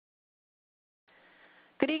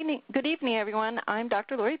Good evening, everyone. I'm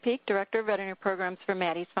Dr. Lori Peek, Director of Veterinary Programs for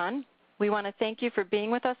Maddie's Fund. We want to thank you for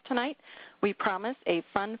being with us tonight. We promise a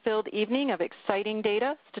fun-filled evening of exciting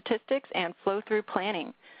data, statistics, and flow-through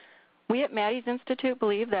planning. We at Maddie's Institute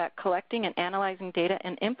believe that collecting and analyzing data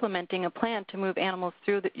and implementing a plan to move animals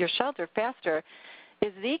through your shelter faster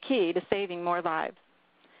is the key to saving more lives.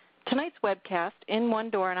 Tonight's webcast, In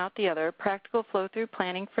One Door and Out the Other, Practical Flow-Through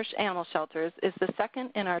Planning for Animal Shelters, is the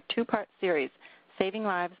second in our two-part series, Saving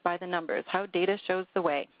Lives by the Numbers, How Data Shows the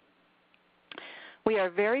Way. We are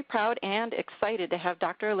very proud and excited to have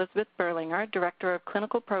Dr. Elizabeth Berlinger, Director of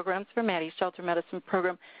Clinical Programs for Maddie's Shelter Medicine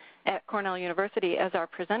Program at Cornell University, as our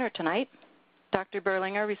presenter tonight. Dr.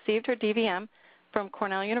 Berlinger received her DVM from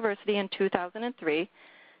Cornell University in 2003.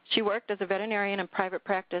 She worked as a veterinarian in private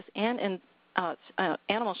practice and in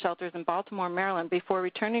animal shelters in Baltimore, Maryland, before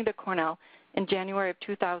returning to Cornell in January of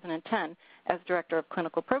 2010 as Director of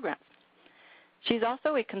Clinical Programs. She's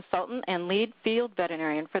also a consultant and lead field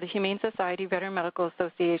veterinarian for the Humane Society Veterinary Medical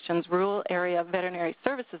Association's Rural Area Veterinary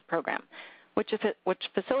Services Program, which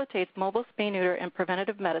facilitates mobile spay-neuter and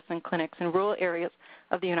preventative medicine clinics in rural areas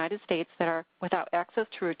of the United States that are without access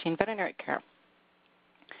to routine veterinary care.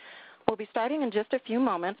 We'll be starting in just a few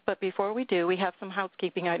moments, but before we do, we have some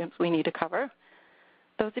housekeeping items we need to cover.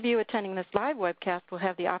 Those of you attending this live webcast will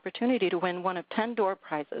have the opportunity to win one of 10 door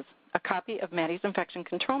prizes, a copy of Maddie's Infection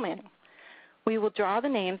Control Manual. We will draw the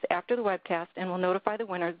names after the webcast and will notify the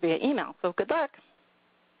winners via email, so good luck.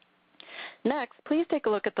 Next, please take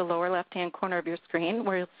a look at the lower left-hand corner of your screen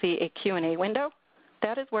where you'll see a Q&A window.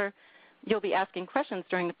 That is where you'll be asking questions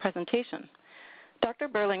during the presentation. Dr.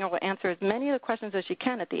 Berlinger will answer as many of the questions as she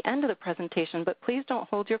can at the end of the presentation, but please don't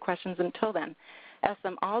hold your questions until then. Ask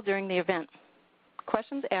them all during the event.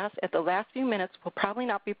 Questions asked at the last few minutes will probably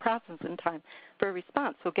not be processed in time for a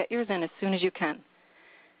response, so get yours in as soon as you can.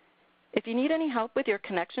 If you need any help with your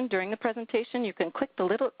connection during the presentation, you can click the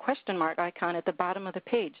little question mark icon at the bottom of the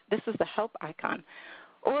page. This is the help icon.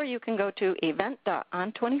 Or you can go to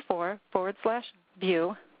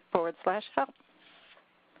event.on24/view/help.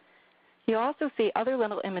 You'll also see other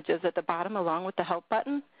little images at the bottom along with the help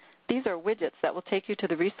button. These are widgets that will take you to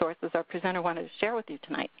the resources our presenter wanted to share with you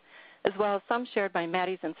tonight, as well as some shared by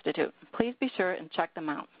Maddie's Institute. Please be sure and check them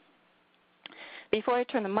out. Before I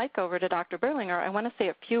turn the mic over to Dr. Berlinger, I want to say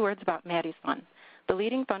a few words about Maddie's Fund, the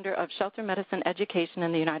leading funder of shelter medicine education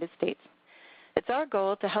in the United States. It's our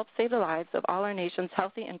goal to help save the lives of all our nation's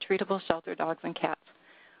healthy and treatable shelter dogs and cats.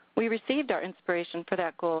 We received our inspiration for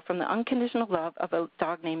that goal from the unconditional love of a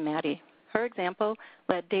dog named Maddie. Her example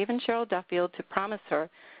led Dave and Cheryl Duffield to promise her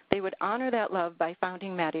they would honor that love by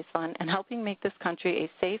founding Maddie's Fund and helping make this country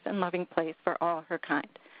a safe and loving place for all her kind.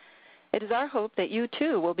 It is our hope that you,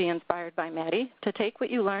 too, will be inspired by Maddie to take what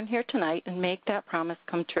you learn here tonight and make that promise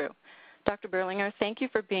come true. Dr. Berlinger, thank you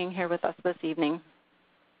for being here with us this evening.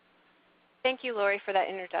 Thank you, Lori, for that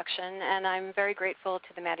introduction, and I'm very grateful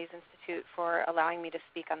to the Maddie's Institute for allowing me to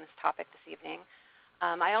speak on this topic this evening.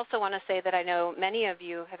 I also want to say that I know many of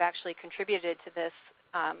you have actually contributed to this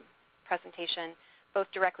presentation,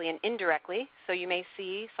 both directly and indirectly, so you may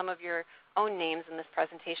see some of your own names in this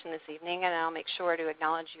presentation this evening, and I'll make sure to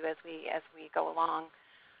acknowledge you as we go along.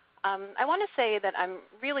 I want to say that I'm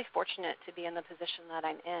really fortunate to be in the position that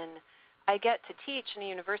I'm in. I get to teach in a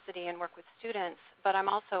university and work with students, but I'm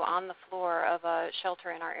also on the floor of a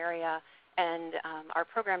shelter in our area, and our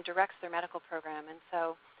program directs their medical program, and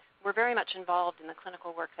so we're very much involved in the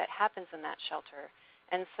clinical work that happens in that shelter.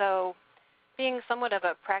 And so being somewhat of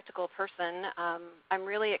a practical person, I'm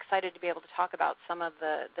really excited to be able to talk about some of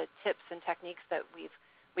the tips and techniques that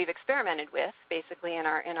we've experimented with basically in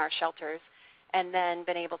our shelters, and then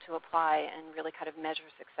been able to apply and really kind of measure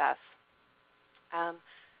success.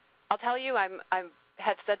 I'll tell you, I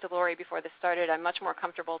had said to Lori before this started, I'm much more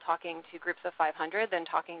comfortable talking to groups of 500 than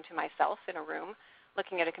talking to myself in a room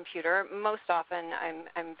looking at a computer. Most often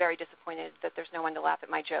I'm very disappointed that there's no one to laugh at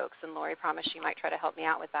my jokes, and Lori promised she might try to help me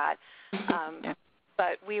out with that.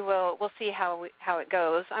 But we'll see how it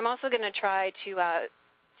goes. I'm also going to try to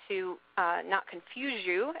not confuse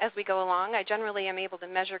you as we go along. I generally am able to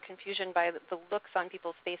measure confusion by the looks on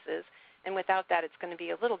people's faces, and without that it's going to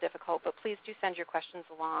be a little difficult, but please do send your questions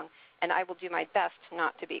along, and I will do my best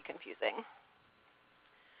not to be confusing.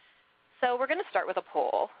 So we're going to start with a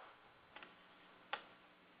poll.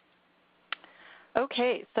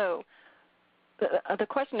 Okay, so the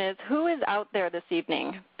question is, who is out there this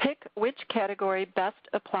evening? Pick which category best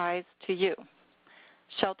applies to you.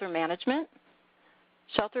 Shelter management,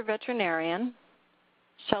 shelter veterinarian,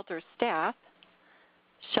 shelter staff,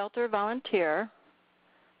 shelter volunteer,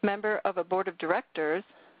 member of a board of directors,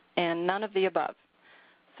 and none of the above.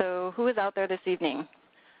 So who is out there this evening?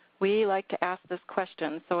 we like to ask this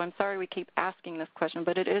question. So I'm sorry we keep asking this question,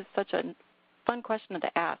 but it is such a fun question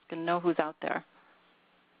to ask and know who's out there.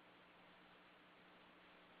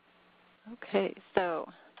 Okay, so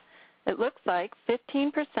it looks like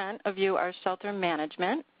 15% of you are shelter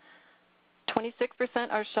management,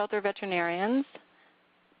 26% are shelter veterinarians,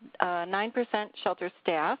 9% shelter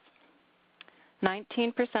staff,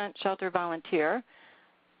 19% shelter volunteer,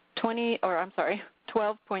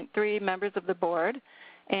 12.3 members of the board,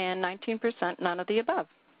 and 19% none of the above.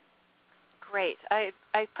 Great. I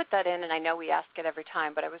put that in, and I know we ask it every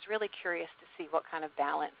time, but I was really curious to see what kind of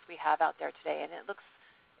balance we have out there today, and it looks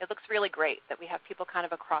really great that we have people kind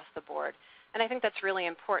of across the board. And I think that's really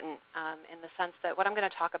important in the sense that what I'm going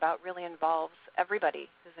to talk about really involves everybody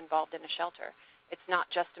who's involved in a shelter. It's not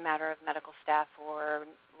just a matter of medical staff or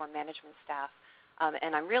management staff.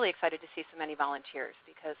 And I'm really excited to see so many volunteers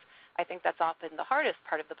because I think that's often the hardest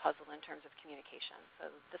part of the puzzle in terms of communication.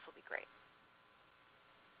 So this will be great.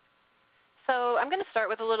 So I'm going to start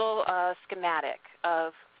with a little schematic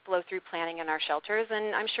of flow-through planning in our shelters.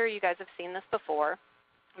 And I'm sure you guys have seen this before,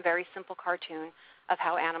 a very simple cartoon of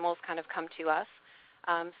how animals kind of come to us.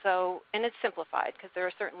 And it's simplified because there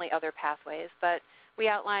are certainly other pathways, but we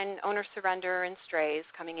outline owner surrender and strays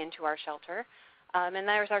coming into our shelter. And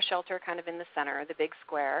there's our shelter kind of in the center, the big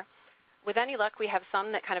square. With any luck, we have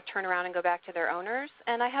some that kind of turn around and go back to their owners,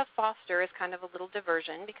 and I have foster as kind of a little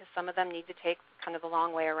diversion because some of them need to take kind of a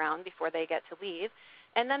long way around before they get to leave.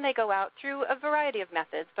 And then they go out through a variety of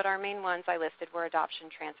methods, but our main ones I listed were adoption,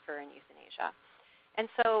 transfer, and euthanasia. And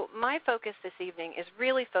so my focus this evening is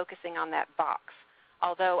really focusing on that box,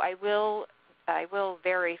 although I will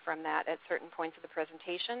vary from that at certain points of the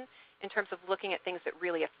presentation in terms of looking at things that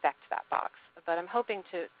really affect that box. But I'm hoping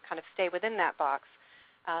to kind of stay within that box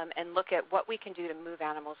and look at what we can do to move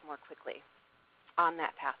animals more quickly on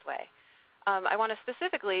that pathway. I want to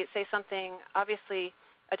specifically say something, obviously,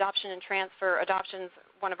 adoption and transfer. Adoption's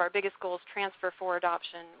one of our biggest goals, transfer for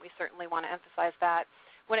adoption. We certainly want to emphasize that.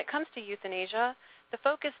 When it comes to euthanasia, the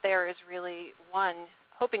focus there is really, one,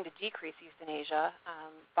 hoping to decrease euthanasia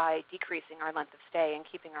by decreasing our length of stay and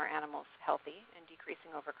keeping our animals healthy and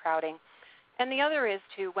decreasing overcrowding. And the other is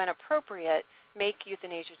to, when appropriate, make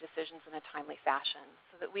euthanasia decisions in a timely fashion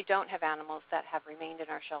so that we don't have animals that have remained in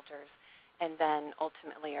our shelters and then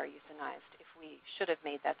ultimately are euthanized if we should have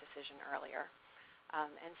made that decision earlier.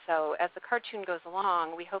 And so as the cartoon goes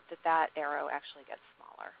along, we hope that that arrow actually gets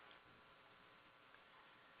smaller.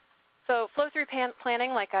 So flow-through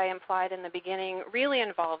planning, like I implied in the beginning, really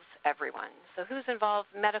involves everyone. So who's involved?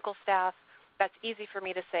 Medical staff. That's easy for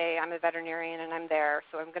me to say. I'm a veterinarian and I'm there,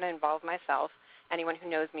 so I'm going to involve myself. Anyone who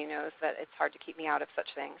knows me knows that it's hard to keep me out of such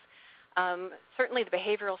things. Certainly the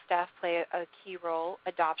behavioral staff play a key role.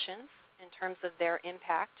 Adoptions, in terms of their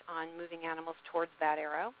impact on moving animals towards that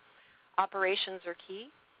arrow. Operations are key.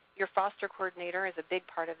 Your foster coordinator is a big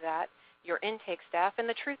part of that. Your intake staff, and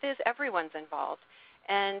the truth is everyone's involved.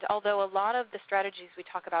 And although a lot of the strategies we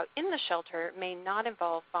talk about in the shelter may not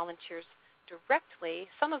involve volunteers directly,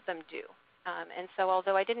 some of them do. And so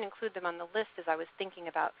although I didn't include them on the list as I was thinking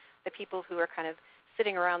about the people who are kind of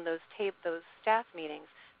sitting around those staff meetings,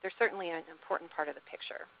 they're certainly an important part of the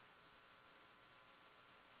picture.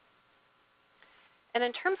 And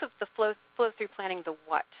in terms of the flow-through planning, the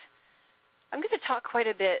what, I'm going to talk quite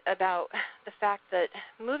a bit about the fact that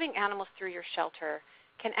moving animals through your shelter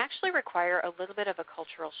can actually require a little bit of a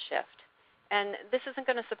cultural shift. And this isn't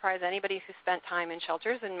going to surprise anybody who spent time in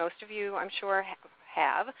shelters, and most of you, I'm sure,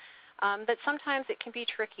 have, that sometimes it can be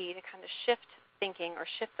tricky to kind of shift thinking or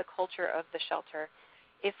shift the culture of the shelter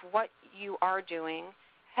if what you are doing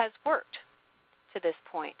has worked to this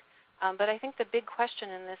point. But I think the big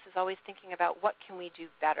question in this is always thinking about what can we do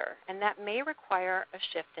better, and that may require a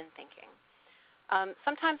shift in thinking.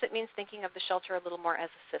 Sometimes it means thinking of the shelter a little more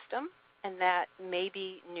as a system, and that may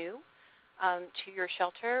be new to your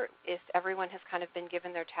shelter if everyone has kind of been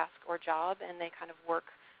given their task or job and they kind of work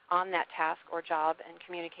on that task or job, and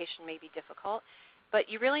communication may be difficult.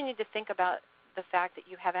 But you really need to think about the fact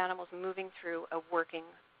that you have animals moving through a working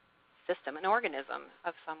system, an organism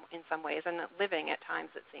in some ways, and living at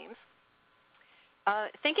times, it seems.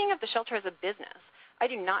 Thinking of the shelter as a business. I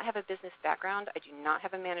do not have a business background. I do not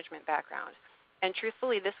have a management background. And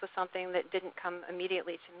truthfully, this was something that didn't come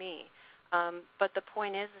immediately to me. But the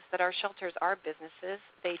point is that our shelters are businesses.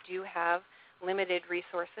 They do have limited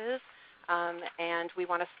resources, and we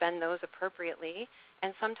want to spend those appropriately.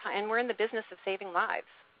 And we're in the business of saving lives,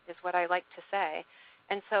 is what I like to say.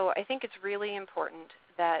 And so I think it's really important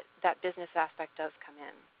that that business aspect does come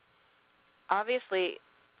in. Obviously,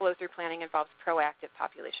 flow-through planning involves proactive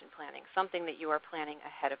population planning, something that you are planning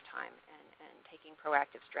ahead of time and taking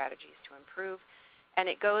proactive strategies to improve. And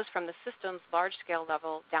it goes from the system's large-scale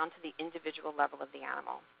level down to the individual level of the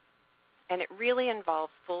animal. And it really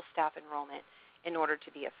involves full staff enrollment in order to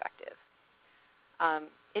be effective.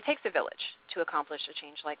 It takes a village to accomplish a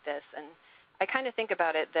change like this. And I kind of think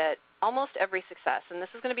about it that almost every success, and this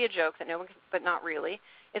is going to be a joke that no one can, but not really,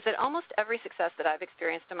 is that almost every success that I've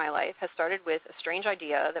experienced in my life has started with a strange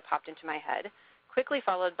idea that popped into my head, quickly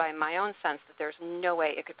followed by my own sense that there's no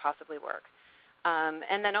way it could possibly work.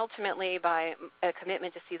 And then ultimately by a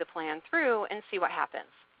commitment to see the plan through and see what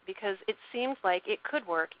happens, because it seems like it could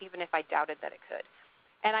work even if I doubted that it could.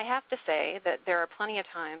 And I have to say that there are plenty of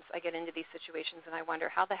times I get into these situations and I wonder,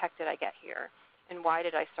 how the heck did I get here? And why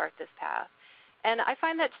did I start this path? And I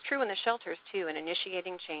find that's true in the shelters too, in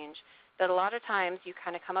initiating change, that a lot of times you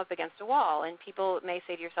kind of come up against a wall and people may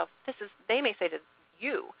say to yourself, they may say to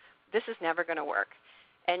you, this is never going to work.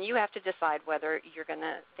 And you have to decide whether you're going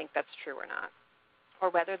to think that's true or not, or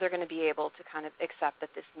whether they're going to be able to kind of accept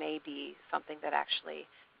that this may be something that actually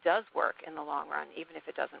does work in the long run, even if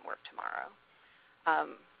it doesn't work tomorrow.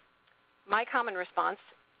 My common response,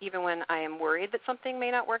 even when I am worried that something may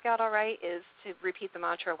not work out all right, is to repeat the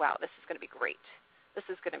mantra, wow, this is going to be great. This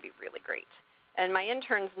is going to be really great. And my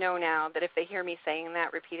interns know now that if they hear me saying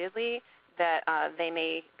that repeatedly, that they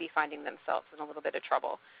may be finding themselves in a little bit of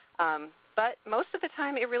trouble. But most of the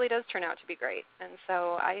time, it really does turn out to be great. And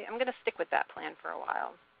so I'm going to stick with that plan for a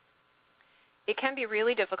while. It can be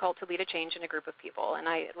really difficult to lead a change in a group of people, and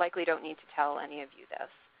I likely don't need to tell any of you this.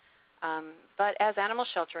 But as animal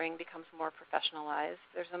sheltering becomes more professionalized,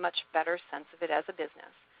 there's a much better sense of it as a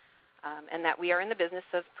business, and that we are in the business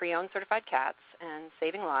of pre-owned certified cats and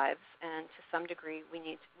saving lives, and to some degree we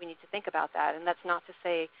need to think about that. And that's not to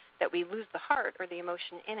say that we lose the heart or the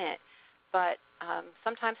emotion in it, but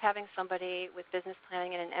sometimes having somebody with business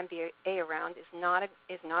planning and an MBA around is not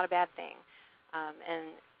a bad thing.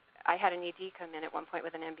 And I had an ED come in at one point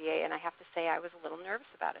with an MBA, and I have to say I was a little nervous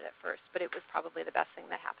about it at first, but it was probably the best thing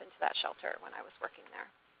that happened to that shelter when I was working there.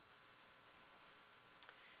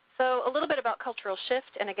 So a little bit about cultural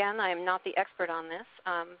shift, and again, I am not the expert on this,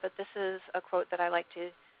 but this is a quote that I like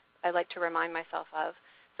to remind myself of.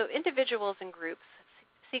 So individuals and groups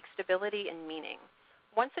seek stability and meaning.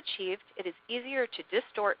 Once achieved, it is easier to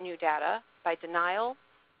distort new data by denial,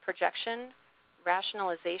 projection,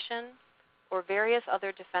 rationalization, or various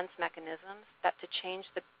other defense mechanisms that to change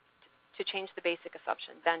the basic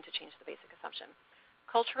assumption.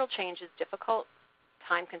 Cultural change is difficult,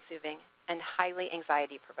 time-consuming, and highly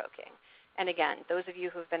anxiety-provoking. And again, those of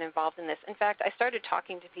you who have been involved in this, in fact, I started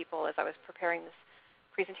talking to people as I was preparing this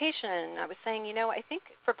presentation. I was saying, I think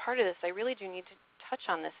for part of this, I really do need to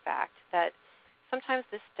touch on this fact that sometimes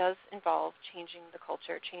this does involve changing the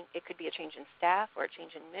culture. It could be a change in staff or a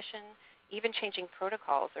change in mission. Even changing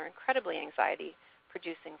protocols are incredibly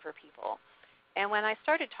anxiety-producing for people. And when I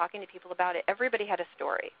started talking to people about it, everybody had a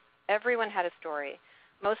story. Everyone had a story,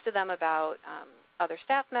 most of them about other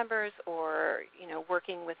staff members or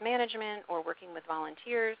working with management or working with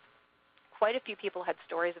volunteers. Quite a few people had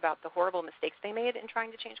stories about the horrible mistakes they made in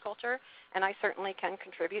trying to change culture, and I certainly can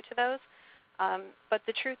contribute to those. But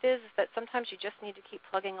the truth is that sometimes you just need to keep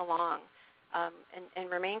plugging along.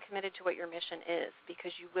 And remain committed to what your mission is,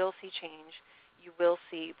 because you will see change, you will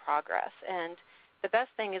see progress. And the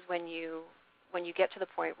best thing is when you get to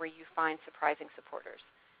the point where you find surprising supporters.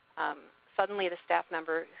 Suddenly the staff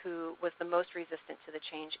member who was the most resistant to the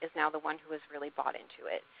change is now the one who has really bought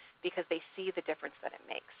into it, because they see the difference that it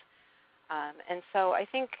makes. And so I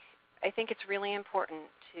think it's really important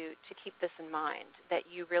to keep this in mind, that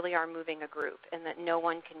you really are moving a group and that no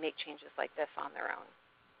one can make changes like this on their own.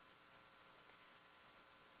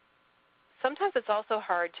 Sometimes it's also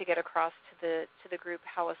hard to get across to the group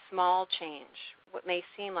how a small change, what may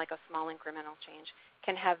seem like a small incremental change,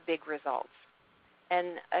 can have big results.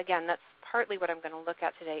 And again, that's partly what I'm going to look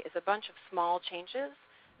at today, is a bunch of small changes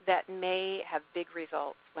that may have big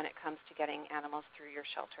results when it comes to getting animals through your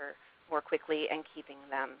shelter more quickly and keeping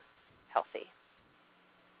them healthy.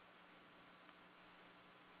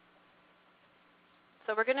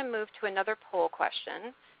 So we're going to move to another poll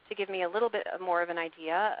question to give me a little bit more of an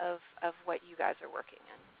idea of what you guys are working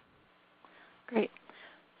in. Great.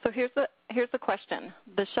 So here's the question.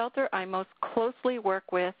 The shelter I most closely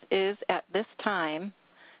work with is at this time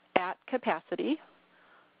at capacity,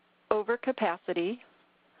 over capacity,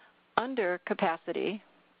 under capacity,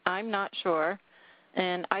 I'm not sure,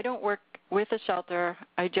 and I don't work with a shelter.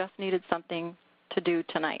 I just needed something to do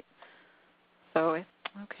tonight. So,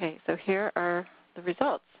 okay, so here are the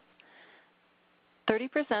results.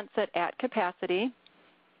 30% said at capacity,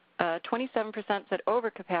 27% said over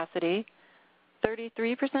capacity,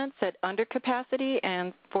 33% said under capacity,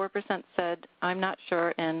 and 4% said I'm not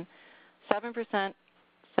sure, and 7%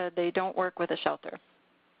 said they don't work with a shelter.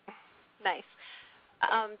 Nice.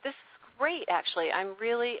 This is great, actually. I'm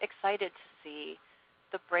really excited to see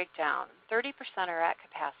the breakdown. 30% are at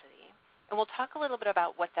capacity, and we'll talk a little bit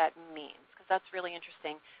about what that means, because that's really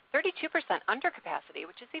interesting. 32% under capacity,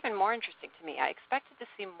 which is even more interesting to me. I expected to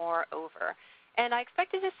see more over, and I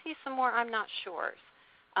expected to see some more I'm not sures.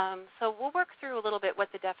 So we'll work through a little bit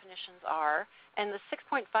what the definitions are, and the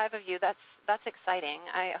 6.5 of you, that's exciting.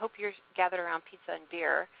 I hope you're gathered around pizza and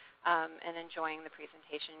beer and enjoying the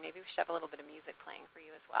presentation. Maybe we should have a little bit of music playing for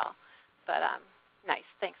you as well. But nice.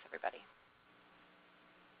 Thanks, everybody.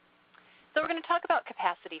 So we're going to talk about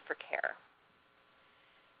capacity for care.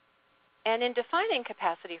 And in defining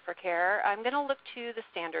capacity for care, I'm going to look to the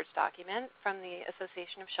standards document from the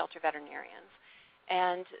Association of Shelter Veterinarians.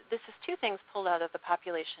 And this is two things pulled out of the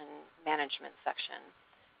population management section.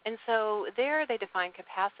 And so there they define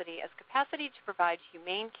capacity as capacity to provide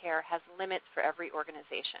humane care has limits for every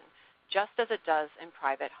organization, just as it does in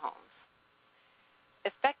private homes.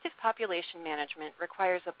 Effective population management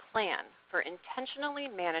requires a plan for intentionally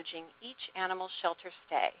managing each animal shelter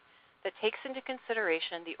stay that takes into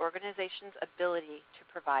consideration the organization's ability to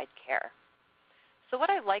provide care. So what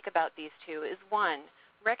I like about these two is, one,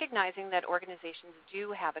 recognizing that organizations do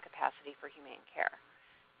have a capacity for humane care,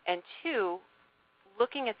 and two,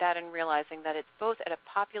 looking at that and realizing that it's both at a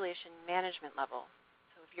population management level.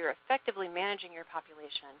 So if you're effectively managing your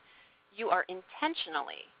population, you are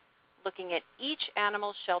intentionally looking at each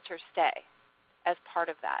animal shelter stay as part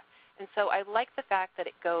of that. And so I like the fact that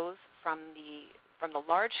it goes from the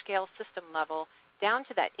large-scale system level down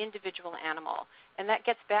to that individual animal. And that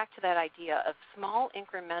gets back to that idea of small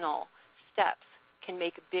incremental steps can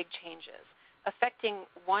make big changes. Affecting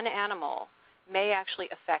one animal may actually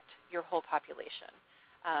affect your whole population.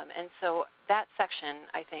 And so that section,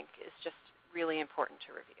 I think, is just really important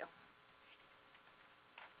to review.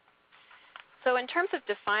 So in terms of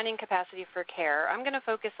defining capacity for care, I'm going to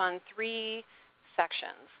focus on three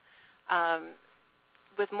sections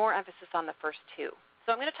with more emphasis on the first two.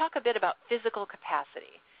 So I'm going to talk a bit about physical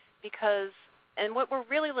capacity and what we're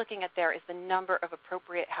really looking at there is the number of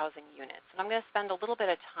appropriate housing units. And I'm going to spend a little bit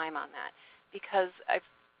of time on that because I've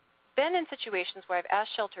been in situations where I've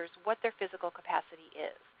asked shelters what their physical capacity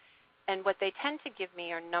is. And what they tend to give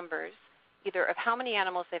me are numbers either of how many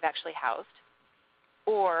animals they've actually housed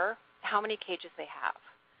or how many cages they have.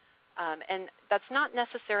 And that's not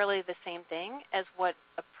necessarily the same thing as what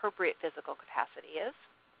appropriate physical capacity is.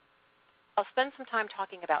 I'll spend some time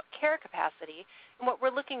talking about care capacity, and what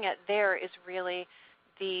we're looking at there is really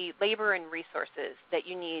the labor and resources that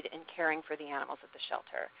you need in caring for the animals at the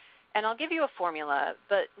shelter. And I'll give you a formula,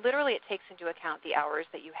 but literally it takes into account the hours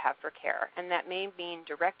that you have for care, and that may mean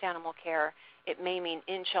direct animal care. It may mean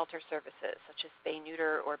in-shelter services, such as spay,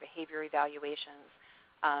 neuter, or behavior evaluations.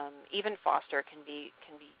 Even foster can be,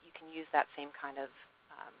 you can use that same kind of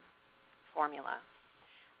formula.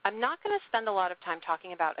 I'm not going to spend a lot of time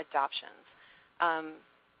talking about adoptions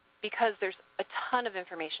because there's a ton of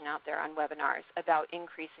information out there on webinars about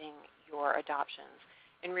increasing your adoptions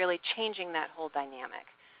and really changing that whole dynamic.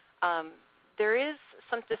 There is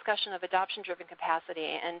some discussion of adoption-driven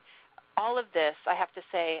capacity, and all of this, I have to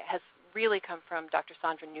say, has really come from Dr.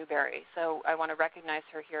 Sandra Newberry. So I want to recognize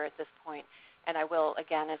her here at this point, and I will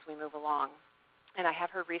again as we move along. And I have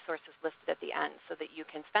her resources listed at the end so that you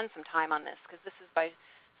can spend some time on this, because this is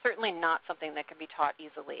certainly not something that can be taught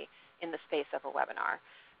easily in the space of a webinar.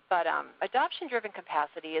 But adoption-driven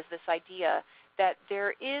capacity is this idea that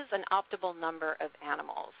there is an optimal number of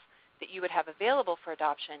animals that you would have available for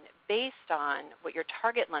adoption based on what your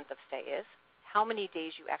target length of stay is, how many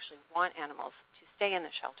days you actually want animals to stay in the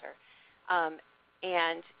shelter,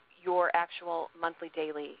 and your actual monthly,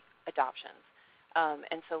 daily adoptions.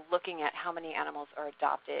 And so looking at how many animals are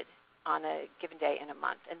adopted on a given day in a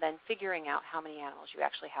month, and then figuring out how many animals you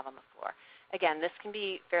actually have on the floor. Again, this can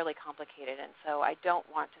be fairly complicated, and so I don't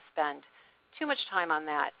want to spend too much time on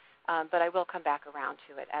that, but I will come back around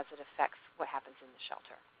to it as it affects what happens in the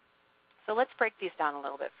shelter. So let's break these down a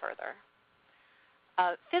little bit further.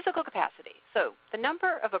 Physical capacity, so the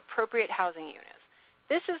number of appropriate housing units.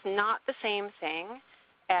 This is not the same thing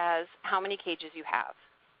as how many cages you have.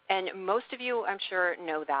 And most of you, I'm sure,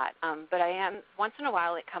 know that, but once in a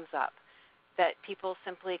while it comes up that people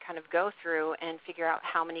simply kind of go through and figure out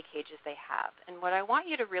how many cages they have. And what I want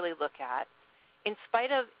you to really look at, in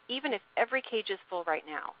spite of, even if every cage is full right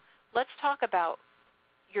now, let's talk about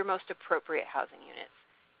your most appropriate housing units.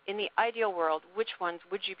 In the ideal world, which ones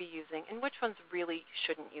would you be using and which ones really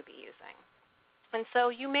shouldn't you be using? And so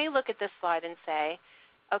you may look at this slide and say,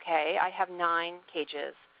 okay, I have 9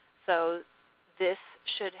 cages, so this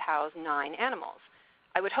should house 9 animals.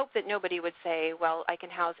 I would hope that nobody would say, well, I can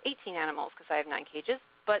house 18 animals because I have 9 cages,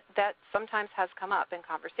 but that sometimes has come up in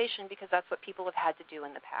conversation because that's what people have had to do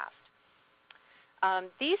in the past.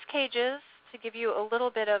 These cages, to give you a little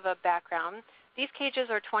bit of a background, these cages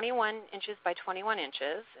are 21 inches by 21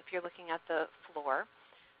 inches if you're looking at the floor.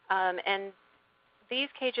 And these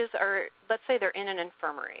cages are, let's say they're in an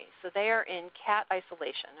infirmary. So they are in cat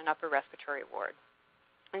isolation, an upper respiratory ward.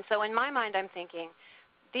 And so in my mind, I'm thinking,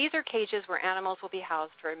 these are cages where animals will be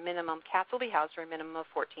housed for a minimum, cats will be housed for a minimum of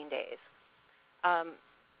 14 days.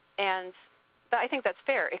 And I think that's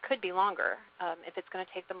fair. It could be longer if it's going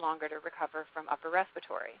to take them longer to recover from upper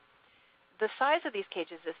respiratory. The size of these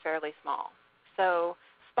cages is fairly small. So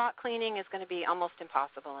spot cleaning is going to be almost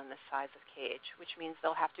impossible in this size of cage, which means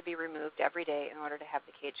they'll have to be removed every day in order to have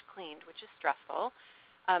the cage cleaned, which is stressful.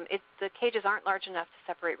 The cages aren't large enough to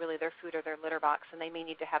separate really their food or their litter box, and they may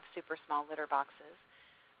need to have super small litter boxes.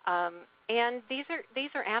 And these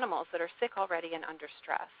are animals that are sick already and under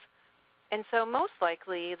stress. And so most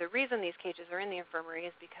likely the reason these cages are in the infirmary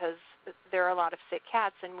is because there are a lot of sick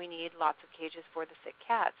cats and we need lots of cages for the sick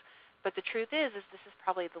cats. But the truth is this is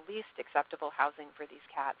probably the least acceptable housing for these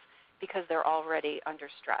cats because they're already under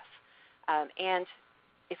stress. And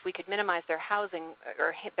if we could minimize their housing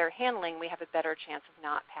or their handling, we have a better chance of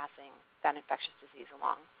not passing that infectious disease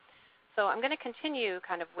along. So I'm going to continue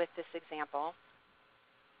kind of with this example.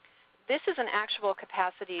 This is an actual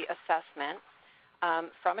capacity assessment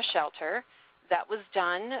from a shelter that was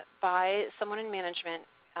done by someone in management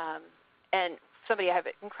and somebody I have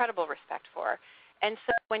incredible respect for. And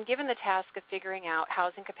so when given the task of figuring out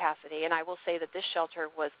housing capacity, and I will say that this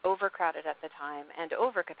shelter was overcrowded at the time and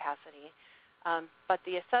over capacity, but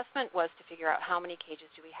the assessment was to figure out how many cages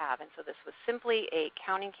do we have. And so this was simply a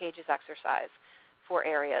counting cages exercise for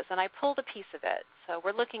areas. And I pulled a piece of it. So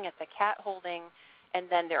we're looking at the cat holding, and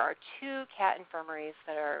then there are 2 cat infirmaries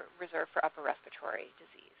that are reserved for upper respiratory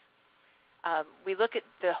disease. We look at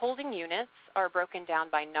the holding units are broken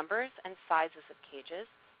down by numbers and sizes of cages,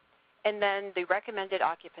 and then the recommended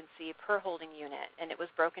occupancy per holding unit, and it was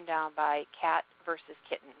broken down by cat versus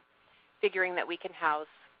kitten, figuring that we can house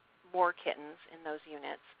more kittens in those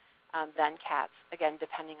units than cats, again,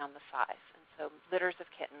 depending on the size. And so litters of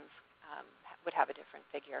kittens would have a different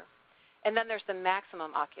figure. And then there's the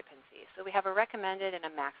maximum occupancy. So we have a recommended and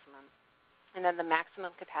a maximum, and then the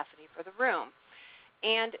maximum capacity for the room.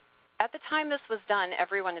 And at the time this was done,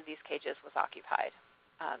 every one of these cages was occupied.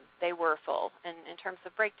 They were full. And in terms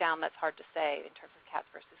of breakdown, that's hard to say in terms of cats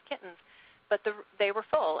versus kittens, but they were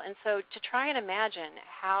full. And so to try and imagine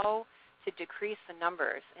how to decrease the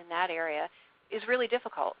numbers in that area is really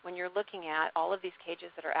difficult when you're looking at all of these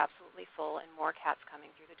cages that are absolutely full and more cats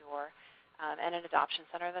coming through the door. And an adoption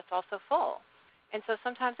center that's also full. And so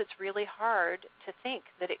sometimes it's really hard to think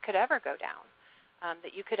that it could ever go down,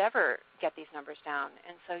 that you could ever get these numbers down.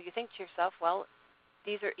 And so you think to yourself, well,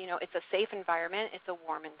 these are, it's a safe environment, it's a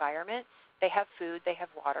warm environment, they have food, they have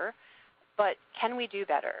water, but can we do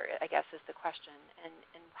better, I guess is the question. And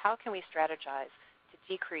how can we strategize to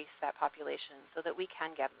decrease that population so that we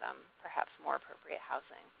can get them perhaps more appropriate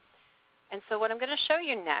housing? And so what I'm going to show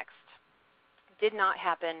you next did not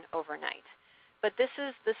happen overnight. But these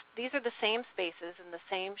are the same spaces in the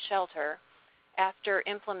same shelter after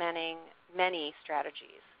implementing many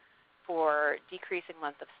strategies for decreasing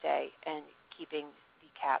length of stay and keeping the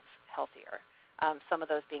cats healthier. Some of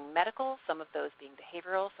those being medical, some of those being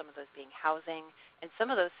behavioral, some of those being housing, and some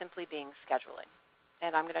of those simply being scheduling.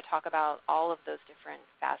 And I'm going to talk about all of those different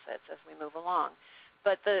facets as we move along.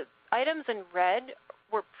 But the items in red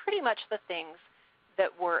were pretty much the things that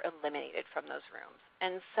were eliminated from those rooms.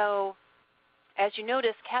 And so, as you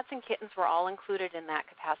notice, cats and kittens were all included in that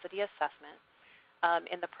capacity assessment.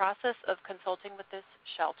 In the process of consulting with this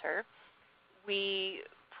shelter, we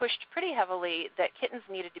pushed pretty heavily that kittens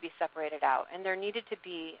needed to be separated out, and there needed to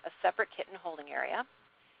be a separate kitten holding area,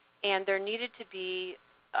 and there needed to be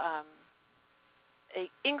an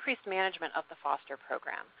increased management of the foster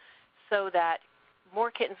program so that more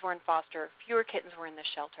kittens were in foster, fewer kittens were in the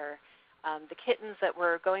shelter. The kittens that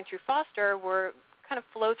were going through foster were kind of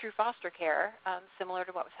flow through foster care, similar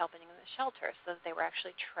to what was happening in the shelter, so that they were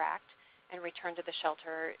actually tracked and returned to the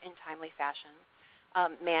shelter in timely fashion,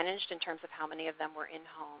 managed in terms of how many of them were in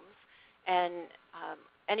homes, and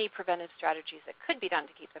any preventive strategies that could be done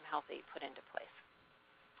to keep them healthy put into place.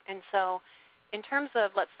 And so in terms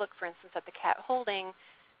of, let's look, for instance, at the cat holding,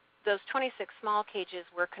 those 26 small cages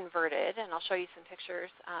were converted, and I'll show you some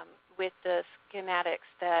pictures with the schematics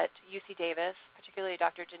that UC Davis, particularly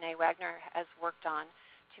Dr. Janae Wagner, has worked on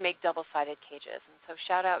to make double-sided cages. And so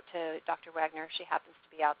shout out to Dr. Wagner, she happens to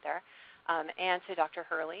be out there, and to Dr.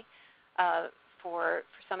 Hurley for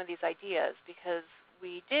some of these ideas, because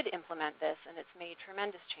we did implement this and it's made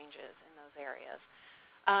tremendous changes in those areas.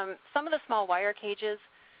 Some of the small wire cages,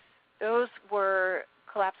 those were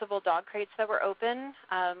collapsible dog crates that were open,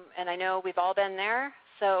 and I know we've all been there.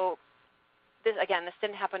 So this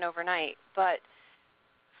didn't happen overnight, but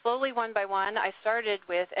slowly, one by one, I started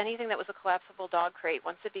with anything that was a collapsible dog crate.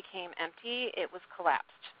 Once it became empty, it was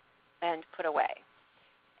collapsed and put away.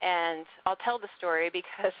 And I'll tell the story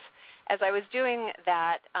because as I was doing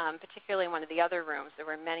that, particularly in one of the other rooms, there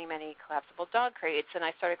were many, many collapsible dog crates, and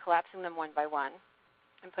I started collapsing them one by one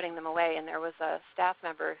and putting them away. And there was a staff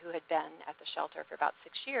member who had been at the shelter for about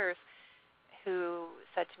 6 years who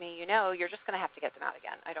said to me, you know, you're just going to have to get them out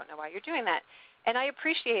again. I don't know why you're doing that. And I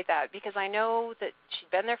appreciate that because I know that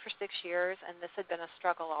she'd been there for 6 years and this had been a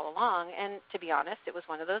struggle all along. And to be honest, it was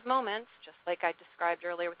one of those moments, just like I described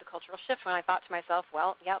earlier with the cultural shift, when I thought to myself,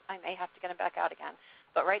 well, yep, I may have to get them back out again.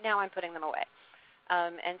 But right now I'm putting them away.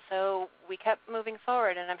 And so we kept moving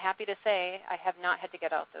forward, and I'm happy to say I have not had to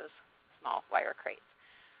get out those small wire crates.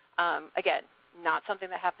 Again, not something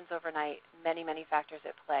that happens overnight, many, many factors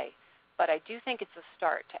at play. But I do think it's a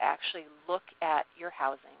start to actually look at your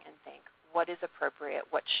housing and think, what is appropriate,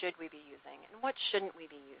 what should we be using, and what shouldn't we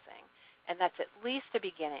be using? And that's at least a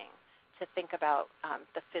beginning to think about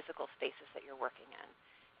the physical spaces that you're working in,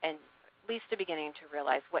 and at least a beginning to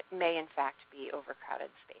realize what may in fact be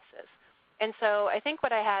overcrowded spaces. And so I think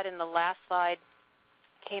what I had in the last slide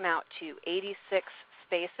came out to 86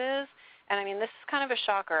 spaces. And I mean, this is kind of a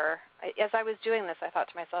shocker. As I was doing this, I thought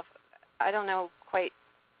to myself, I don't know quite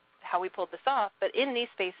how we pulled this off, but in these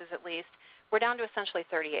spaces at least, we're down to essentially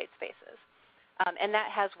 38 spaces. And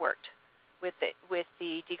that has worked with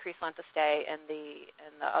the decreased length of stay and the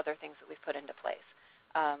other things that we've put into place.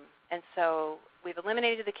 And so we've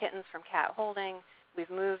eliminated the kittens from cat holding. We've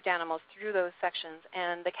moved animals through those sections.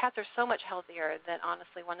 And the cats are so much healthier that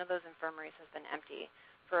honestly one of those infirmaries has been empty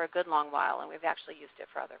for a good long while, and we've actually used it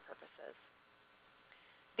for other purposes.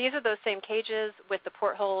 These are those same cages with the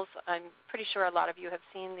portholes. I'm pretty sure a lot of you have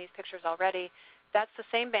seen these pictures already. That's the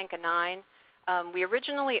same bank of 9. We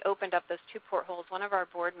originally opened up those 2 portholes. One of our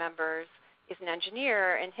board members is an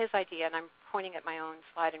engineer, and his idea, and I'm pointing at my own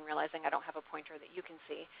slide and realizing I don't have a pointer that you can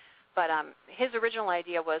see, but his original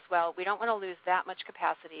idea was, well, we don't want to lose that much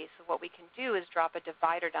capacity, so what we can do is drop a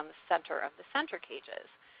divider down the center of the center cages,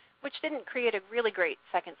 which didn't create a really great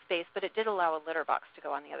second space, but it did allow a litter box to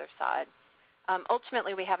go on the other side.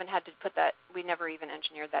 Ultimately, we haven't had to put that, we never even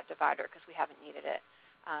engineered that divider because we haven't needed it.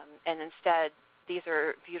 And instead, these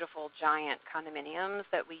are beautiful giant condominiums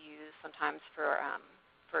that we use sometimes for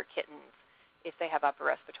kittens if they have upper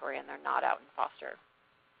respiratory and they're not out in foster.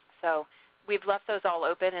 So we've left those all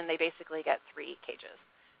open, and they basically get 3 cages,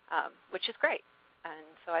 which is great.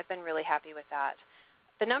 And so I've been really happy with that.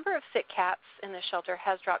 The number of sick cats in the shelter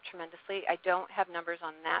has dropped tremendously. I don't have numbers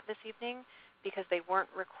on that this evening because they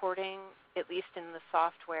weren't recording, at least in the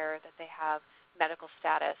software, that they have medical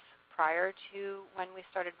status prior to when we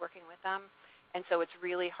started working with them. And so it's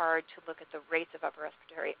really hard to look at the rates of upper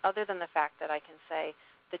respiratory, other than the fact that I can say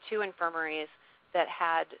the 2 infirmaries that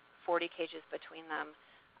had 40 cages between them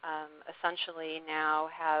essentially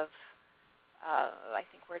now have, I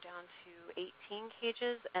think we're down to 18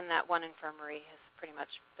 cages, and that 1 infirmary has pretty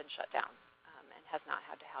much been shut down and has not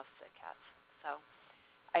had to house sick cats. So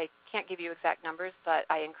I can't give you exact numbers, but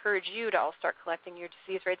I encourage you to all start collecting your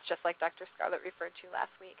disease rates, just like Dr. Scarlett referred to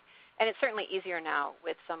last week. And it's certainly easier now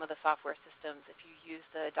with some of the software systems if you use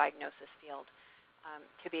the diagnosis field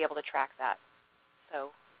to be able to track that.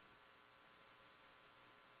 So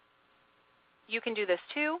you can do this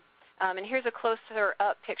too. And here's a closer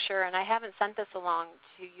up picture, and I haven't sent this along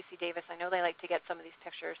to UC Davis. I know they like to get some of these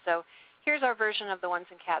pictures. So here's our version of the ones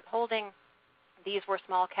in cat holding. These were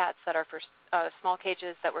small cats that are for small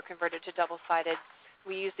cages that were converted to double-sided.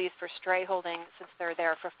 We use these for stray holding since they're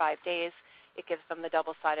there for 5 days. It gives them the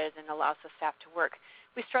double-sided and allows the staff to work.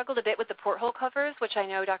 We struggled a bit with the porthole covers, which I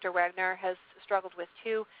know Dr. Wagner has struggled with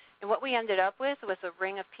too. And what we ended up with was a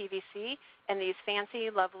ring of PVC and these fancy,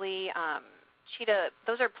 lovely cheetah,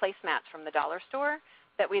 those are placemats from the dollar store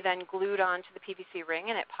that we then glued onto the PVC ring,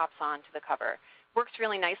 and it pops onto the cover. Works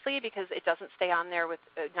really nicely because it doesn't stay on there with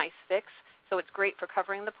a nice fix. So it's great for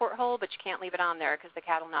covering the porthole, but you can't leave it on there because the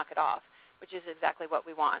cat will knock it off, which is exactly what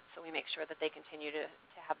we want. So we make sure that they continue to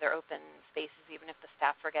have their open spaces even if the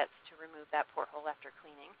staff forgets to remove that porthole after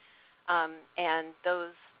cleaning. And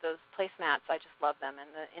those placemats, I just love them, and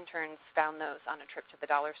the interns found those on a trip to the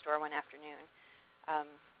dollar store one afternoon.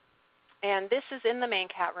 And this is in the main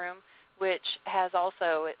cat room, which has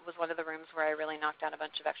also, it was one of the rooms where I really knocked out a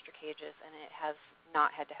bunch of extra cages, and it has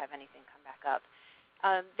not had to have anything come back up.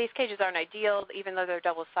 These cages aren't ideal. Even though they're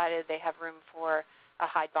double-sided, they have room for a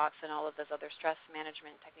hide box and all of those other stress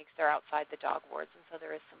management techniques. They're outside the dog wards, and so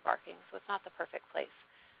there is some barking. So it's not the perfect place,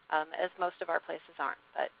 as most of our places aren't,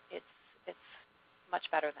 but it's much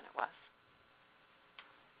better than it was.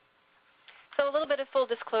 So a little bit of full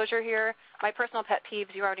disclosure here. My personal pet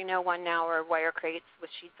peeves, you already know one now, are wire crates with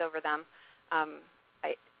sheets over them.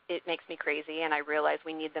 It makes me crazy, and I realize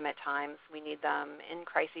we need them at times. We need them in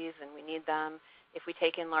crises, and we need them if we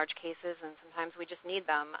take in large cases, and sometimes we just need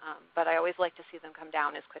them. But I always like to see them come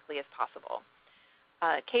down as quickly as possible.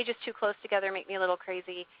 Cages too close together make me a little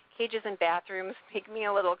crazy. Cages in bathrooms make me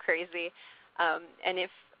a little crazy. And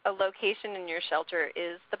if a location in your shelter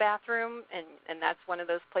is the bathroom, and that's one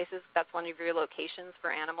of those places, that's one of your locations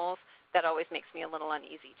for animals, that always makes me a little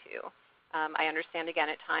uneasy too. I understand, again,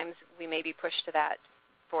 at times we may be pushed to that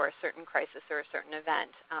for a certain crisis or a certain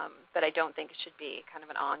event, but I don't think it should be kind of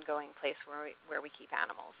an ongoing place where we keep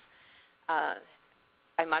animals.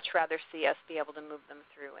 I much rather see us be able to move them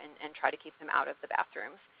through and try to keep them out of the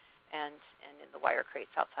bathrooms and in the wire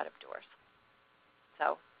crates outside of doors.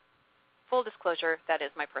 So, full disclosure, that is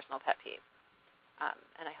my personal pet peeve,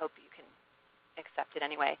 and I hope you can accept it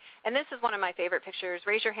anyway. And this is one of my favorite pictures.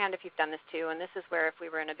 Raise your hand if you've done this too, and this is where if we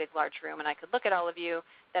were in a big, large room and I could look at all of you,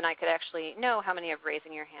 then I could actually know how many are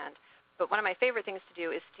raising your hand. But one of my favorite things to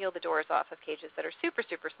do is steal the doors off of cages that are super,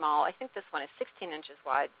 super small. I think this one is 16 inches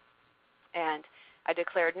wide, and I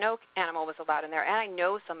declared no animal was allowed in there. And I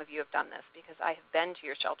know some of you have done this because I have been to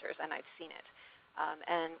your shelters and I've seen it.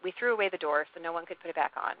 And we threw away the door so no one could put it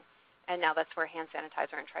back on. And now that's where hand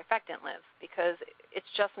sanitizer and trifectant lives, because it's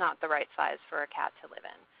just not the right size for a cat to live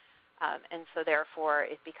in. And so therefore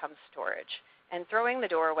it becomes storage. And throwing the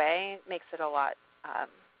door away makes it a lot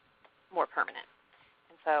more permanent.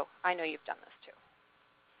 And so I know you've done this too.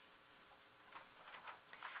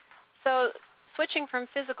 So switching from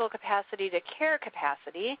physical capacity to care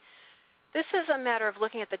capacity, this is a matter of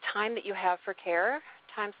looking at the time that you have for care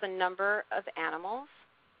times the number of animals.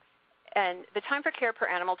 And the time for care per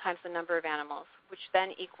animal times the number of animals, which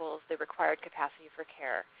then equals the required capacity for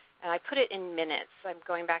care. And I put it in minutes. I'm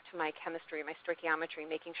going back to my chemistry, my stoichiometry,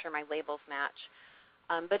 making sure my labels match.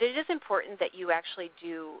 But it is important that you actually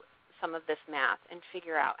do some of this math and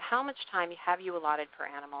figure out how much time have you allotted per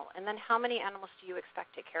animal, and then how many animals do you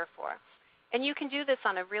expect to care for. And you can do this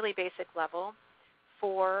on a really basic level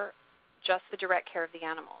for just the direct care of the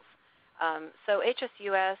animals. So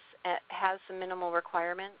HSUS has some minimal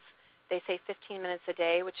requirements. They say 15 minutes a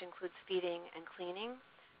day, which includes feeding and cleaning.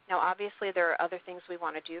 Now, obviously, there are other things we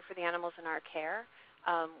want to do for the animals in our care,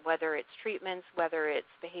 whether it's treatments, whether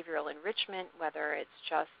it's behavioral enrichment, whether it's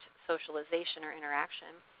just socialization or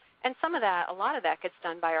interaction. And some of that, a lot of that gets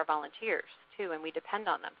done by our volunteers, too, and we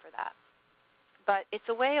depend on them for that. But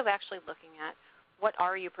it's a way of actually looking at what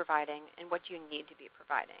are you providing and what do you need to be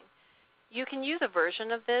providing. You can use a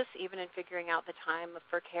version of this even in figuring out the time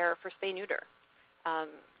for care for spay-neuter.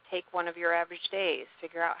 Take one of your average days,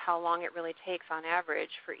 figure out how long it really takes on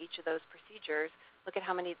average for each of those procedures, look at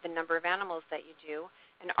the number of animals that you do,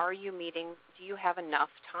 and do you have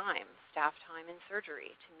enough time, staff time in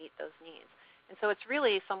surgery to meet those needs? And so it's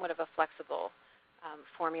really somewhat of a flexible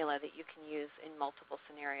formula that you can use in multiple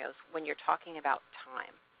scenarios when you're talking about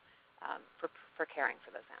time for caring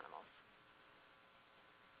for those animals.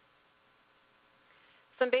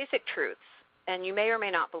 Some basic truths. And you may or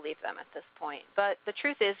may not believe them at this point. But the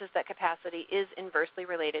truth is that capacity is inversely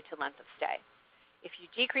related to length of stay. If you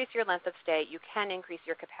decrease your length of stay, you can increase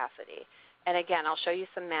your capacity. And again, I'll show you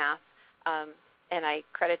some math. And I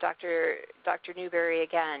credit Dr. Newberry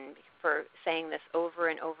again for saying this over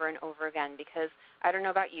and over and over again, because I don't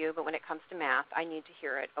know about you, but when it comes to math, I need to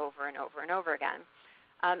hear it over and over and over again.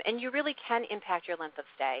 And you really can impact your length of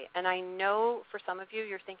stay. And I know for some of you,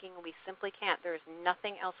 you're thinking we simply can't. There's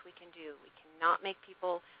nothing else we can do. We cannot make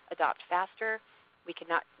people adopt faster. We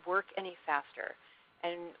cannot work any faster.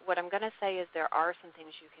 And what I'm going to say is there are some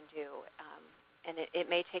things you can do. And it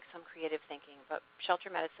may take some creative thinking. But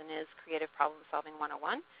shelter medicine is creative problem solving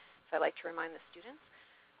 101. So I like to remind the students.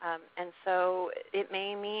 And so it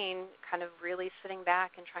may mean kind of really sitting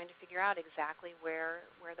back and trying to figure out exactly where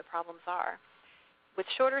the problems are. With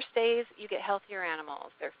shorter stays, you get healthier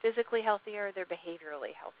animals. They're physically healthier, they're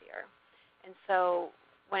behaviorally healthier. And so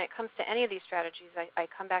when it comes to any of these strategies, I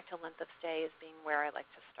come back to length of stay as being where I like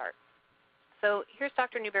to start. So here's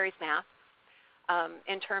Dr. Newberry's math.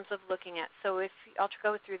 in terms of looking at, so if I'll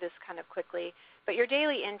go through this kind of quickly, but your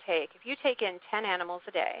daily intake, if you take in 10 animals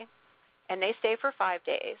a day and they stay for 5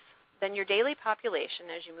 days, then your daily population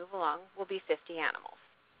as you move along will be 50 animals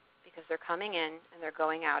because they're coming in and they're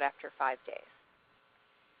going out after 5 days.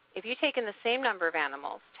 If you take in the same number of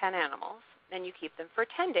animals, 10 animals, and you keep them for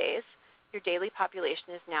 10 days, your daily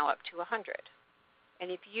population is now up to 100. And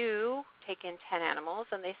if you take in 10 animals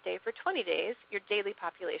and they stay for 20 days, your daily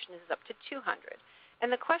population is up to 200.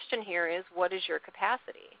 And the question here is, what is your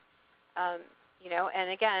capacity? And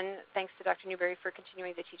again, thanks to Dr. Newberry for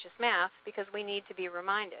continuing to teach us math because we need to be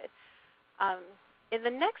reminded. In the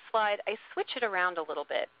next slide, I switch it around a little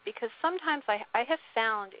bit because sometimes I have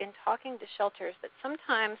found in talking to shelters that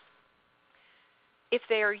sometimes if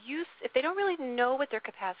they don't really know what their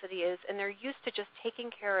capacity is and they're used to just taking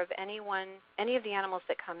care of any of the animals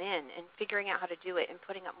that come in and figuring out how to do it and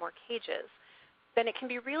putting up more cages, then it can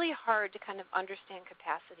be really hard to kind of understand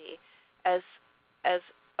capacity as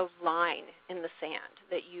a line in the sand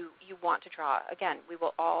that you want to draw. Again, we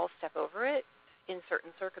will all step over it in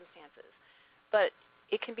certain circumstances. But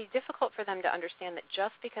it can be difficult for them to understand that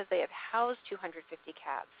just because they have housed 250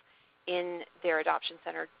 cats in their adoption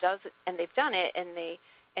center and they've done it and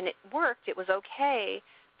it worked, it was okay,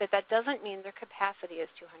 that doesn't mean their capacity is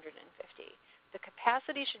 250. The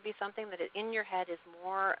capacity should be something that in your head is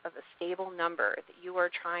more of a stable number that you are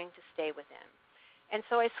trying to stay within. And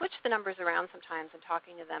so I switch the numbers around sometimes in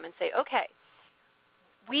talking to them and say, okay,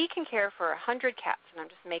 we can care for 100 cats, and I'm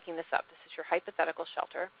just making this up. This is your hypothetical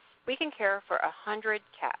shelter. We can care for 100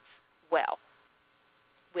 cats well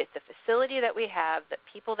with the facility that we have, the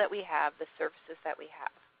people that we have, the services that we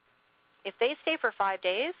have. If they stay for 5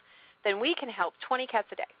 days, then we can help 20 cats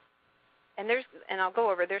a day. And I'll go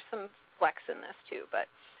over, there's some flex in this too, but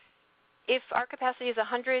if our capacity is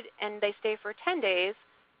 100 and they stay for 10 days,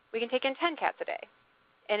 we can take in 10 cats a day.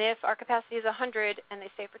 And if our capacity is 100 and they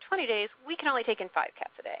stay for 20 days, we can only take in 5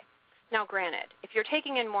 cats a day. Now granted, if you're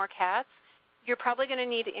taking in more cats, you're probably going to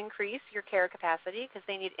need to increase your care capacity because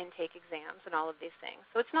they need intake exams and all of these things.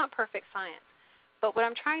 So it's not perfect science. But what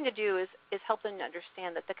I'm trying to do is help them to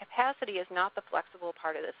understand that the capacity is not the flexible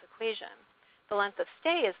part of this equation. The length of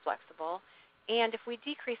stay is flexible, and if we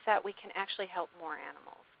decrease that, we can actually help more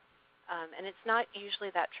animals. And it's not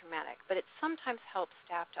usually that traumatic, but it sometimes helps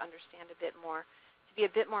staff to understand a bit more, to be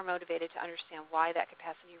a bit more motivated to understand why that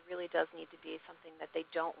capacity really does need to be something that they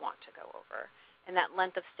don't want to go over. And that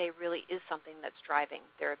length of stay really is something that's driving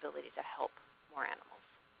their ability to help more animals.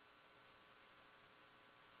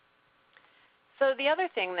 So the other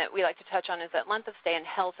thing that we like to touch on is that length of stay and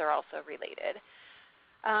health are also related.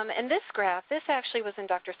 And this graph, this actually was in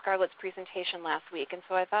Dr. Scarlett's presentation last week, and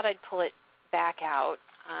so I thought I'd pull it back out.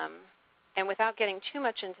 And without getting too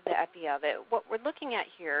much into the epi of it, what we're looking at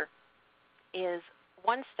here is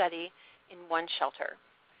one study in one shelter.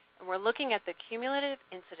 And we're looking at the cumulative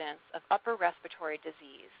incidence of upper respiratory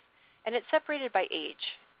disease. And it's separated by age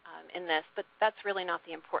in this, but that's really not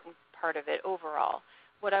the important part of it overall.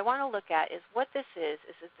 What I want to look at is what this is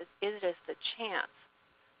it is the chance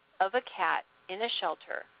of a cat in a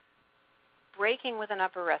shelter breaking with an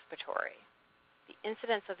upper respiratory, the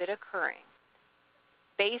incidence of it occurring,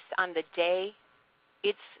 based on the day,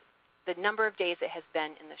 it's the number of days it has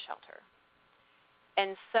been in the shelter.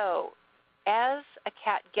 And so as a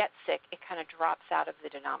cat gets sick, it kind of drops out of the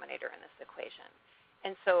denominator in this equation.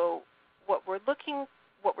 And so what we're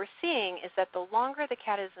seeing is that the longer the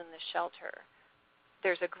cat is in the shelter,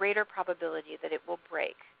 there's a greater probability that it will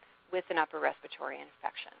break with an upper respiratory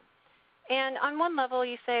infection. And on one level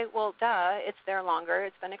you say, well, duh, it's there longer,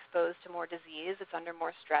 it's been exposed to more disease, it's under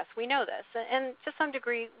more stress. We know this, and to some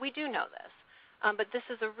degree we do know this. But this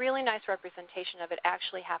is a really nice representation of it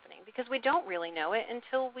actually happening because we don't really know it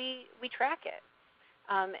until we track it.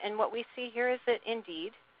 And what we see here is that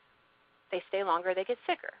indeed they stay longer, they get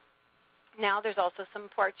sicker. Now there's also some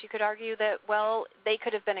parts you could argue that, well, they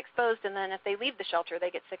could have been exposed and then if they leave the shelter they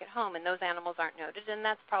get sick at home and those animals aren't noted, and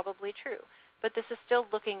that's probably true. But this is still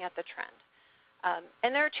looking at the trend.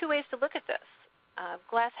 And there are two ways to look at this.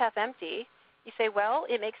 Glass half empty, you say, well,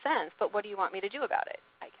 it makes sense, but what do you want me to do about it?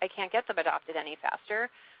 I can't get them adopted any faster.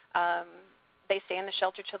 They stay in the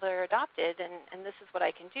shelter till they're adopted, and this is what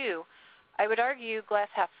I can do. I would argue glass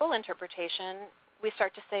half full interpretation, we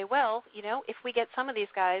start to say, well, if we get some of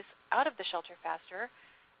these guys out of the shelter faster,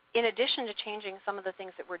 in addition to changing some of the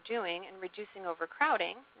things that we're doing and reducing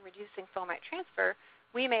overcrowding, reducing fomite transfer,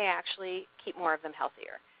 we may actually keep more of them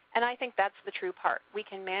healthier. And I think that's the true part. We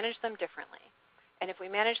can manage them differently. And if we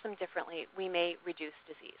manage them differently, we may reduce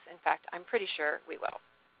disease. In fact, I'm pretty sure we will.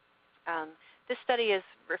 This study is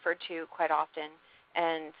referred to quite often,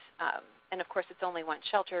 and And of course, it's only one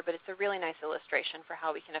shelter, but it's a really nice illustration for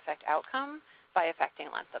how we can affect outcome by affecting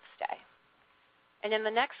length of stay. And in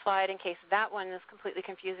the next slide, in case that one is completely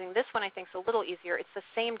confusing, this one I think is a little easier. It's the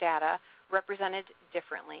same data represented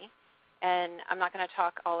differently. And I'm not going to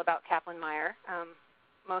talk all about Kaplan-Meier,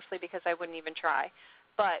 mostly because I wouldn't even try.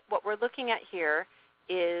 But what we're looking at here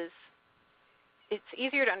is it's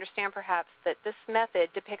easier to understand perhaps that this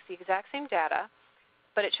method depicts the exact same data,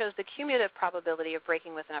 but it shows the cumulative probability of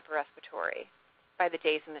breaking with an upper respiratory by the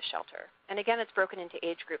days in the shelter. And again, it's broken into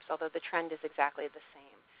age groups, although the trend is exactly the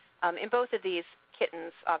same. In both of these,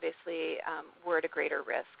 kittens obviously were at a greater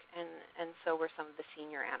risk, and so were some of the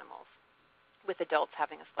senior animals, with adults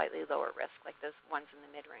having a slightly lower risk, like those ones in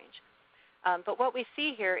the mid-range. But what we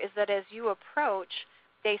see here is that as you approach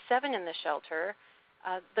day 7 in the shelter,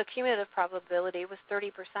 the cumulative probability was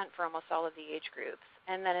 30% for almost all of the age groups.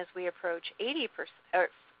 And then as we approach 80%, or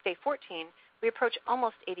day 14, we approach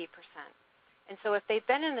almost 80%. And so if they've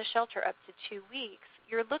been in the shelter up to 2 weeks,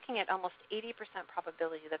 you're looking at almost 80%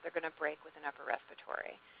 probability that they're going to break with an upper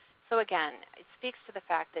respiratory. So again, it speaks to the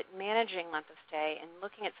fact that managing length of stay and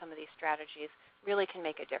looking at some of these strategies really can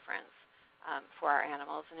make a difference for our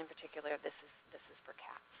animals, and in particular, this is for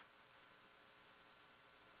cats.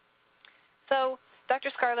 So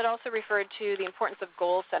Dr. Scarlett also referred to the importance of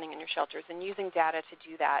goal setting in your shelters and using data to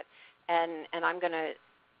do that, and I'm going to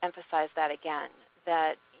emphasize that again,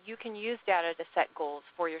 that you can use data to set goals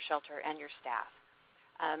for your shelter and your staff.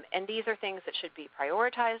 And these are things that should be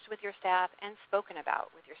prioritized with your staff and spoken about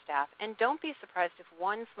with your staff. And don't be surprised if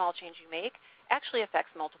one small change you make actually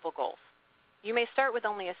affects multiple goals. You may start with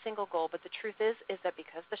only a single goal, but the truth is that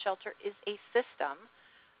because the shelter is a system,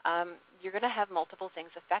 you're going to have multiple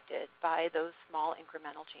things affected by those small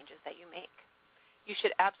incremental changes that you make. You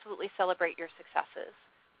should absolutely celebrate your successes.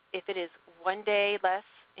 If it is 1 day less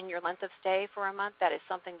in your length of stay for a month, that is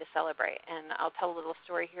something to celebrate. And I'll tell a little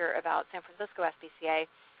story here about San Francisco SPCA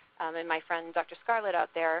and my friend Dr. Scarlett out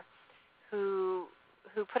there who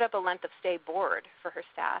put up a length of stay board for her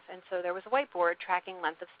staff. And so there was a whiteboard tracking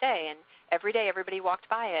length of stay, and every day everybody walked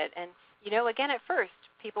by it. And, you know, again, at first,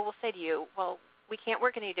 people will say to you, well, we can't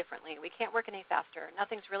work any differently. We can't work any faster.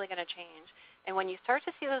 Nothing's really going to change. And when you start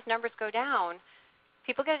to see those numbers go down,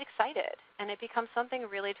 people get excited, and it becomes something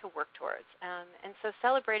really to work towards. And so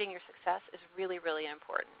celebrating your success is really, really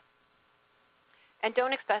important. And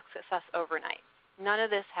don't expect success overnight. None of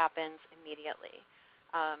this happens immediately.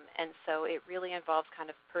 And so it really involves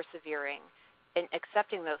kind of persevering and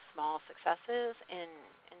accepting those small successes in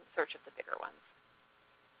search of the bigger ones.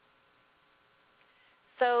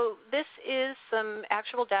 So this is some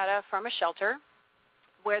actual data from a shelter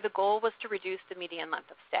where the goal was to reduce the median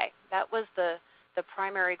length of stay. That was the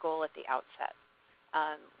primary goal at the outset,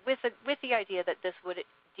 with the idea that this would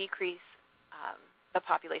decrease the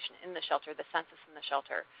population in the shelter, the census in the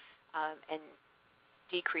shelter, and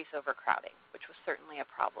decrease overcrowding, which was certainly a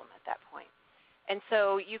problem at that point. And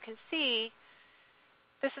so you can see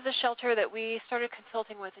this is a shelter that we started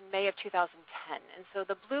consulting with in May of 2010. And so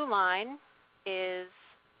the blue line is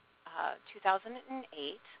 2008.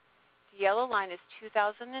 The yellow line is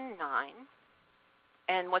 2009.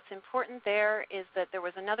 And what's important there is that there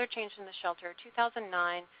was another change in the shelter.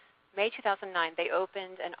 May 2009, they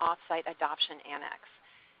opened an off-site adoption annex.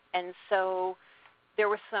 And so there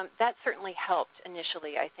was that certainly helped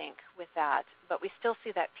initially, I think, with that. But we still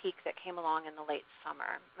see that peak that came along in the late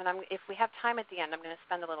summer. And if we have time at the end, I'm going to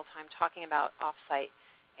spend a little time talking about off-site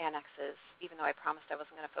annexes, even though I promised I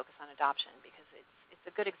wasn't going to focus on adoption, because it's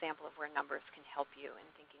a good example of where numbers can help you in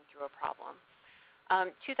thinking through a problem.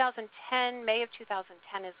 2010, May of 2010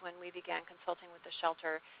 is when we began consulting with the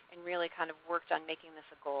shelter and really kind of worked on making this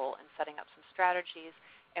a goal and setting up some strategies.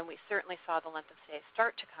 And we certainly saw the length of stay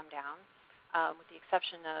start to come down, with the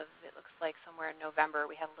exception of, it looks like somewhere in November,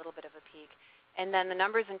 we had a little bit of a peak. And then the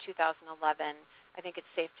numbers in 2011, I think it's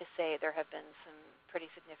safe to say there have been some pretty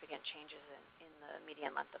significant changes in the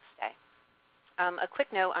median length of stay. A quick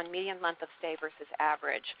note on median length of stay versus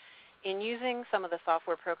average. In using some of the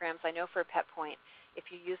software programs, I know for PetPoint, if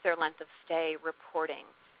you use their length of stay reporting,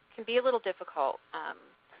 can be a little difficult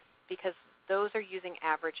because those are using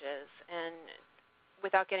averages. And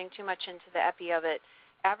without getting too much into the epi of it,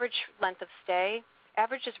 average length of stay,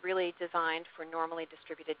 average is really designed for normally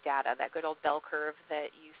distributed data, that good old bell curve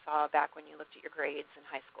that you saw back when you looked at your grades in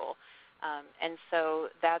high school. And so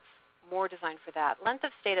that's more designed for that. Length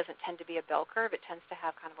of stay doesn't tend to be a bell curve. It tends to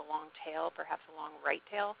have kind of a long tail, perhaps a long right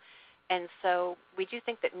tail. And so we do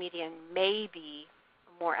think that median may be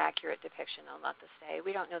a more accurate depiction on length of stay.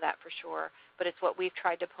 We don't know that for sure, but it's what we've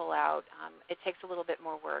tried to pull out. It takes a little bit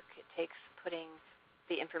more work. It takes putting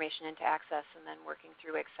the information into Access and then working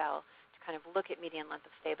through Excel to kind of look at median length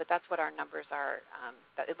of stay, but that's what our numbers are,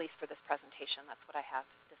 at least for this presentation. That's what I have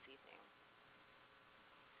this evening.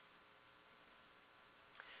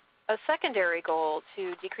 A secondary goal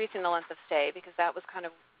to decreasing the length of stay, because that was kind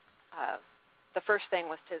of the first thing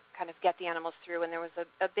was to kind of get the animals through, and there was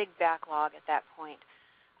a big backlog at that point,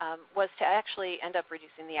 was to actually end up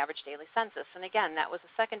reducing the average daily census. And again, that was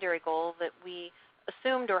a secondary goal that we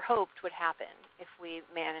assumed or hoped would happen if we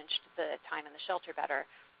managed the time in the shelter better.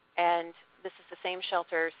 And this is the same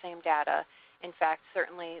shelter, same data. In fact,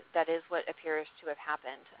 certainly that is what appears to have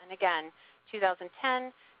happened. And again,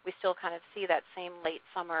 2010, we still kind of see that same late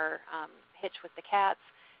summer hitch with the cats.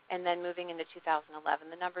 And then moving into 2011,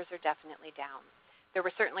 the numbers are definitely down. There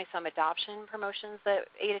were certainly some adoption promotions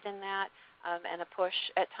that aided in that and a push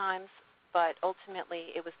at times, but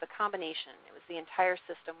ultimately it was the combination. It was the entire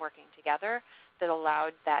system working together that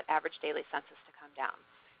allowed that average daily census to come down.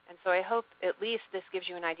 And so I hope at least this gives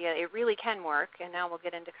you an idea it really can work, and now we'll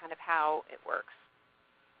get into kind of how it works.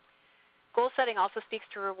 Goal setting also speaks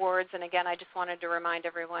to rewards, and again, I just wanted to remind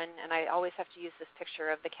everyone, and I always have to use this picture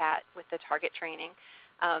of the cat with the target training,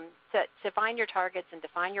 to find your targets and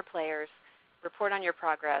define your players, report on your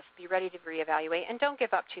progress, be ready to reevaluate, and don't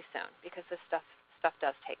give up too soon because this stuff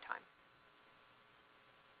does take time.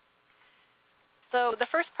 So the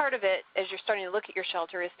first part of it, as you're starting to look at your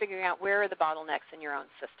shelter, is figuring out where are the bottlenecks in your own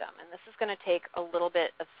system. And this is going to take a little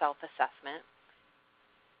bit of self-assessment.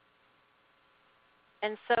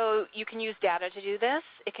 And so you can use data to do this.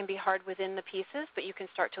 It can be hard within the pieces, but you can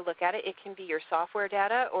start to look at it. It can be your software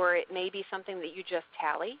data, or it may be something that you just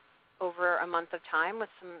tally over a month of time with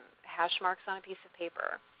some hash marks on a piece of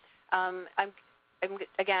paper. I'm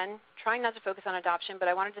again, trying not to focus on adoption, but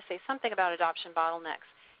I wanted to say something about adoption bottlenecks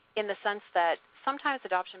in the sense that sometimes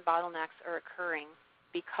adoption bottlenecks are occurring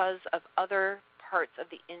because of other parts of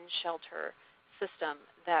the in-shelter system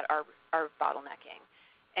that are bottlenecking.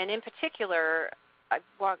 And in particular,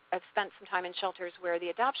 I've spent some time in shelters where the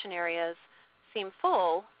adoption areas seem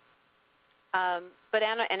full,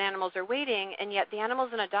 and animals are waiting, and yet the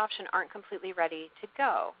animals in adoption aren't completely ready to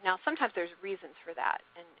go. Now, sometimes there's reasons for that,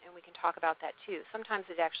 and we can talk about that too. Sometimes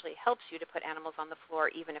it actually helps you to put animals on the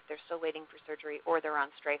floor even if they're still waiting for surgery or they're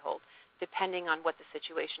on stray hold, depending on what the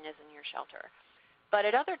situation is in your shelter. But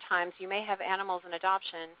at other times, you may have animals in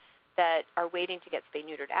adoption that are waiting to get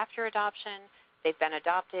spay-neutered after adoption. They've been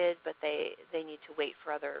adopted, but they need to wait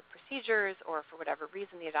for other procedures, or for whatever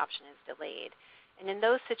reason the adoption is delayed. And in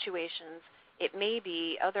those situations, it may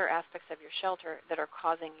be other aspects of your shelter that are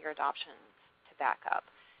causing your adoptions to back up.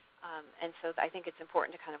 And so I think it's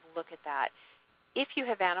important to kind of look at that. If you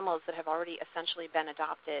have animals that have already essentially been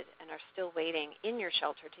adopted and are still waiting in your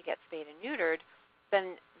shelter to get spayed and neutered,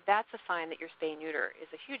 then that's a sign that your spay-neuter is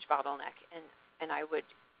a huge bottleneck. And I would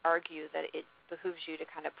argue that it behooves you to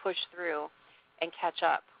kind of push through and catch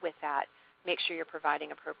up with that. Make sure you're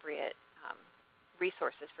providing appropriate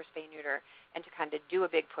resources for spay-neuter, and to kind of do a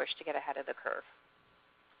big push to get ahead of the curve,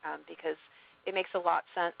 because it makes a lot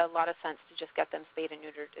of sense to just get them spayed and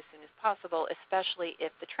neutered as soon as possible, especially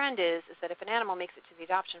if the trend is that if an animal makes it to the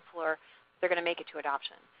adoption floor, they're going to make it to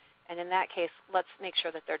adoption. And in that case, let's make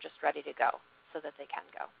sure that they're just ready to go so that they can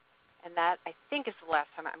go. And that, I think, is the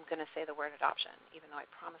last time I'm going to say the word adoption, even though I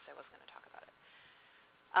promised I was going to talk about it.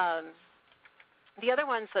 The other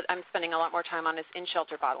ones that I'm spending a lot more time on is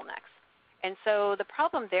in-shelter bottlenecks. And so the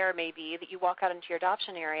problem there may be that you walk out into your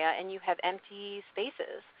adoption area and you have empty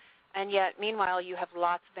spaces, and yet meanwhile you have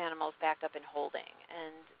lots of animals backed up in holding.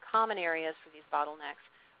 And common areas for these bottlenecks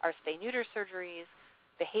are spay-neuter surgeries,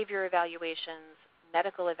 behavior evaluations,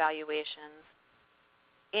 medical evaluations,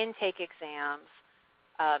 intake exams,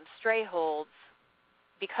 stray holds,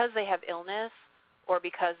 because they have illness or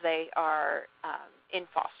because they are in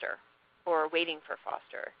foster or waiting for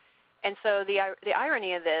foster. And so the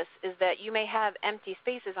irony of this is that you may have empty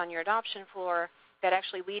spaces on your adoption floor that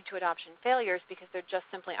actually lead to adoption failures because there just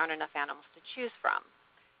simply aren't enough animals to choose from.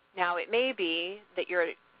 Now, it may be that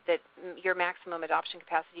your maximum adoption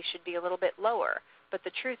capacity should be a little bit lower, but the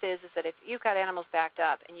truth is that if you've got animals backed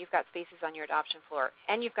up and you've got spaces on your adoption floor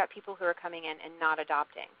and you've got people who are coming in and not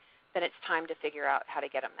adopting, then it's time to figure out how to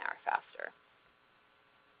get them there faster.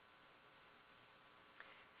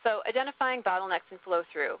 So identifying bottlenecks and flow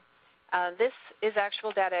through. This is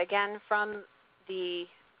actual data, again, from the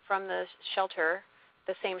shelter,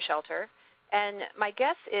 the same shelter. And my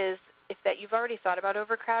guess is that you've already thought about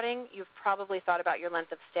overcrowding. You've probably thought about your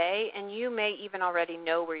length of stay, and you may even already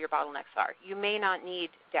know where your bottlenecks are. You may not need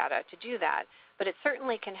data to do that, but it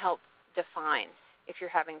certainly can help define if you're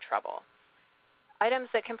having trouble. Items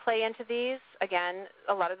that can play into these, again,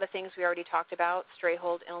 a lot of the things we already talked about, stray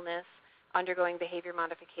hold illness, undergoing behavior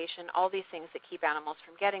modification, all these things that keep animals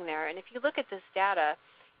from getting there. And if you look at this data,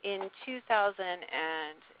 in 2000,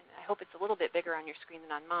 and I hope it's a little bit bigger on your screen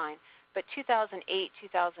than on mine, but 2008,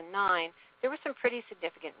 2009, there were some pretty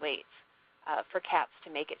significant waits for cats to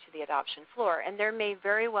make it to the adoption floor. And there may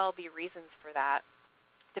very well be reasons for that,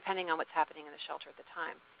 depending on what's happening in the shelter at the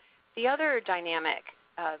time. The other dynamic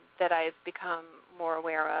that I've become more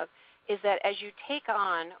aware of is that as you take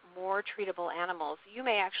on more treatable animals, you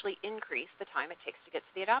may actually increase the time it takes to get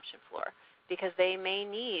to the adoption floor, because they may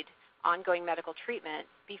need ongoing medical treatment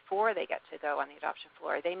before they get to go on the adoption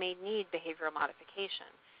floor. They may need behavioral modification.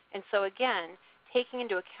 And so again, taking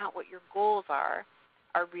into account what your goals are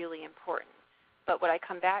really important. But what I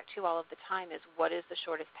come back to all of the time is, what is the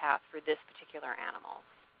shortest path for this particular animal?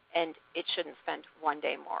 And it shouldn't spend one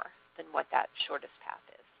day more than what that shortest path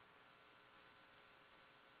is.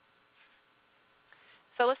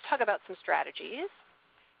 So let's talk about some strategies.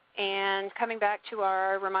 And coming back to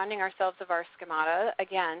reminding ourselves of our schemata,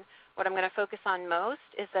 again, what I'm going to focus on most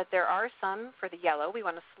is that there are some for the yellow. We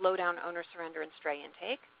want to slow down owner surrender and stray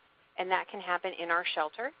intake, and that can happen in our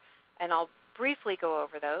shelter. And I'll briefly go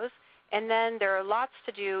over those. And then there are lots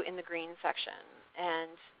to do in the green section,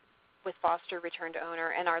 and with foster, return to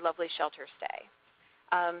owner, and our lovely shelter stay.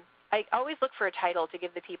 I always look for a title to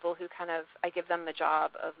give the people who I give them the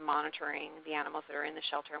job of monitoring the animals that are in the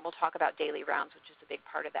shelter, and we'll talk about daily rounds, which is a big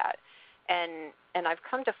part of that. And I've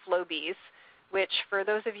come to flow bees, which for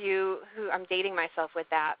those of you who, I'm dating myself with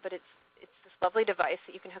that, but it's this lovely device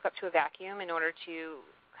that you can hook up to a vacuum in order to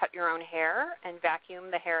cut your own hair and vacuum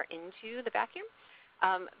the hair into the vacuum.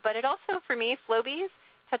 But it also, for me, flow bees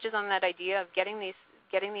touches on that idea of getting the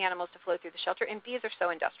animals to flow through the shelter, and bees are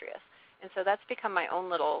so industrious. And so that's become my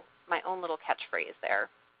own little catchphrase there.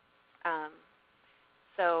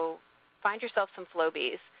 So find yourself some flow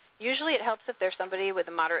bees. Usually it helps if there's somebody with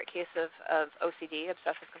a moderate case of OCD,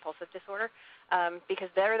 obsessive compulsive disorder, because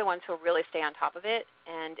they're the ones who will really stay on top of it.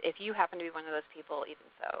 And if you happen to be one of those people,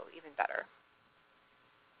 even better.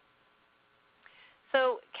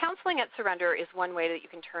 So counseling at surrender is one way that you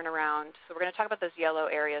can turn around. So we're going to talk about those yellow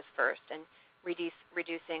areas first, and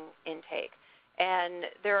reducing intake. And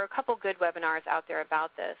there are a couple good webinars out there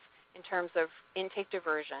about this in terms of intake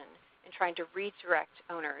diversion and trying to redirect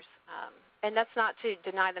owners. And that's not to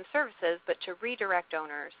deny them services, but to redirect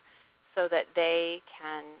owners so that they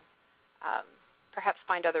can perhaps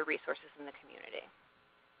find other resources in the community.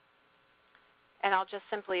 And I'll just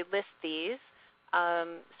simply list these.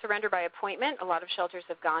 Surrender by appointment. A lot of shelters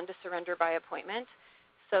have gone to surrender by appointment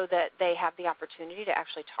so that they have the opportunity to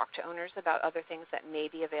actually talk to owners about other things that may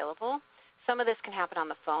be available. Some of this can happen on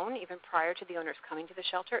the phone even prior to the owners coming to the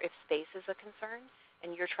shelter if space is a concern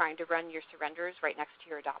and you're trying to run your surrenders right next to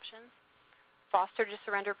your adoptions. Foster to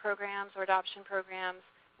surrender programs or adoption programs,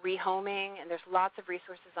 rehoming, and there's lots of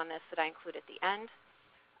resources on this that I include at the end.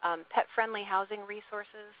 Pet-friendly housing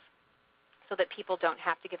resources so that people don't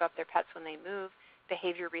have to give up their pets when they move,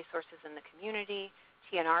 behavior resources in the community,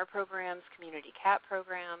 TNR programs, community cat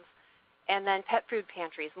programs, and then pet food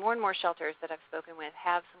pantries. More and more shelters that I've spoken with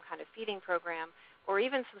have some kind of feeding program or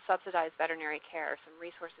even some subsidized veterinary care, some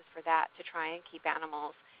resources for that to try and keep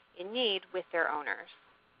animals in need with their owners.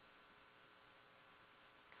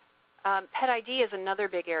 Pet ID is another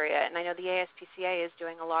big area, and I know the ASPCA is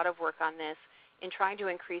doing a lot of work on this in trying to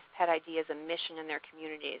increase Pet ID as a mission in their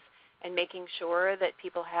communities and making sure that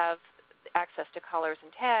people have access to collars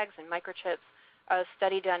and tags and microchips. A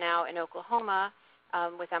study done out in Oklahoma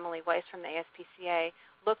with Emily Weiss from the ASPCA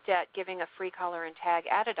looked at giving a free collar and tag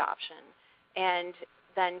at adoption and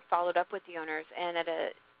then followed up with the owners. And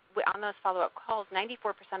on those follow-up calls,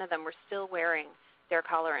 94% of them were still wearing their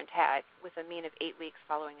collar and tag with a mean of 8 weeks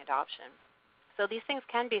following adoption. So these things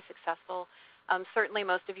can be successful. Certainly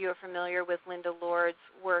most of you are familiar with Linda Lord's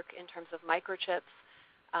work in terms of microchips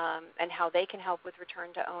and how they can help with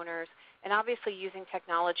return to owners. And obviously using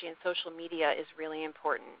technology and social media is really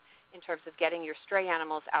important in terms of getting your stray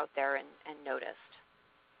animals out there and noticed.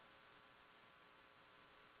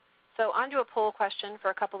 So on to a poll question for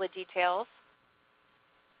a couple of details.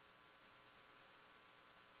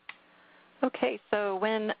 Okay, so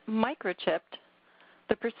when microchipped,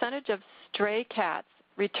 the percentage of stray cats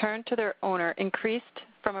returned to their owner increased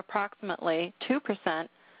from approximately 2%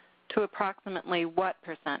 to approximately what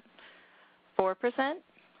percent? 4%,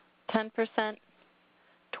 10%,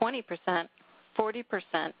 20%,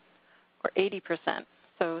 40%, or 80%.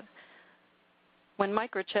 So when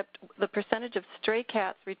microchipped, the percentage of stray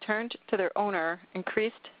cats returned to their owner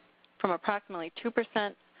increased from approximately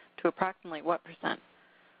 2% to approximately what percent?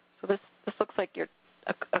 So this looks like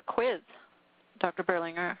a quiz. Dr.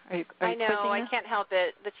 Berlinger. Are you I know, I this? can't help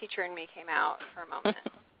it. The teacher in me came out for a moment.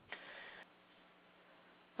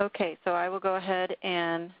 Okay, so I will go ahead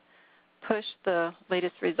and push the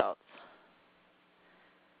latest results.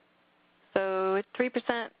 So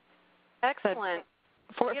 3%. Excellent.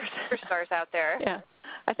 4%. You have superstars out there. Yeah.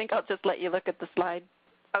 I think I'll just let you look at the slide.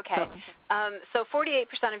 Okay. So 48%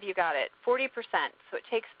 of you got it. 40%. So it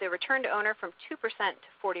takes the return to owner from 2% to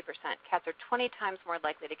 40%. Cats are 20 times more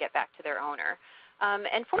likely to get back to their owner.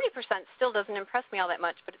 And 40% still doesn't impress me all that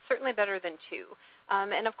much, but it's certainly better than 2.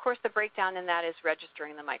 And of course, the breakdown in that is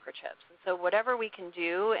registering the microchips. And so whatever we can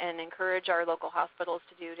do and encourage our local hospitals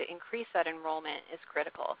to do to increase that enrollment is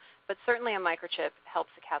critical. But certainly a microchip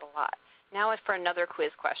helps the cat a lot. Now for another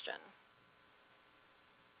quiz question.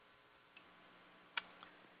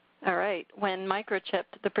 All right. When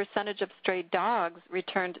microchipped, the percentage of stray dogs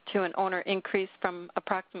returned to an owner increased from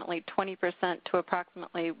approximately 20% to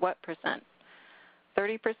approximately what percent?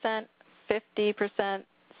 30%, 50%,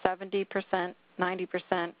 70%,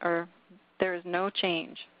 90%, or there is no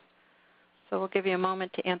change? So we'll give you a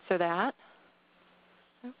moment to answer that.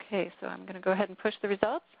 Okay, so I'm going to go ahead and push the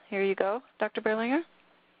results. Here you go, Dr. Berlinger.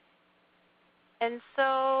 And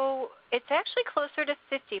so it's actually closer to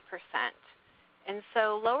 50%. And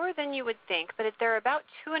so lower than you would think, but they're about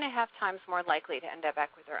 2.5 times more likely to end up back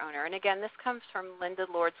with their owner. And again, this comes from Linda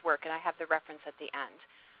Lord's work, and I have the reference at the end.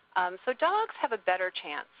 So dogs have a better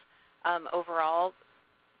chance overall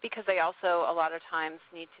because they also a lot of times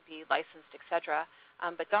need to be licensed, et cetera.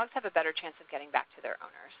 But dogs have a better chance of getting back to their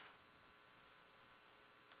owners.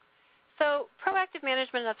 So proactive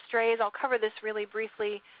management of strays, I'll cover this really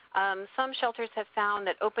briefly. Some shelters have found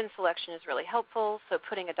that open selection is really helpful, so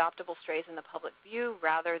putting adoptable strays in the public view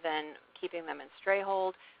rather than keeping them in stray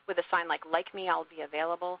hold with a sign like me, I'll be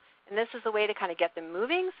available. And this is a way to kind of get them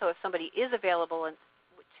moving, so if somebody is available and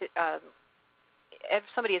if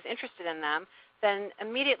somebody is interested in them, then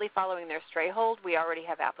immediately following their stray hold, we already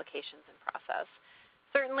have applications in process.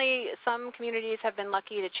 Certainly, some communities have been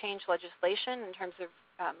lucky to change legislation in terms of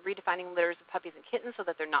redefining litters of puppies and kittens so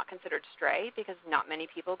that they're not considered stray, because not many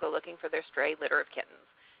people go looking for their stray litter of kittens,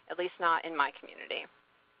 at least not in my community.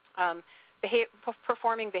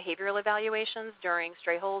 Performing behavioral evaluations during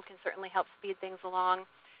stray hold can certainly help speed things along.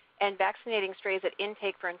 And vaccinating strays at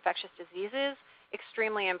intake for infectious diseases,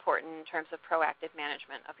 extremely important in terms of proactive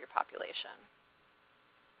management of your population.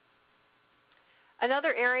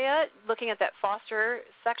 Another area, looking at that foster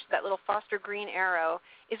section, that little foster green arrow,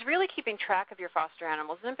 is really keeping track of your foster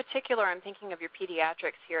animals. And in particular, I'm thinking of your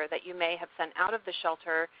pediatrics here that you may have sent out of the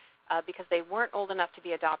shelter because they weren't old enough to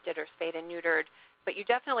be adopted or spayed and neutered, but you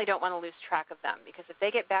definitely don't want to lose track of them because if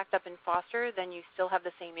they get backed up in foster, then you still have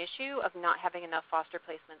the same issue of not having enough foster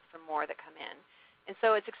placements for more that come in. And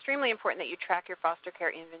so it's extremely important that you track your foster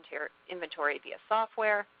care inventory via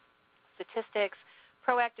software, statistics,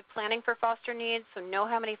 proactive planning for foster needs, so know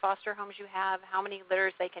how many foster homes you have, how many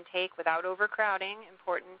litters they can take without overcrowding,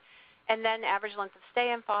 important, and then average length of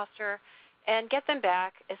stay in foster, and get them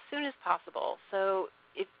back as soon as possible. So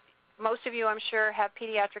if most of you, I'm sure, have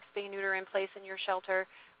pediatric spay and neuter in place in your shelter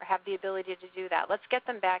or have the ability to do that. Let's get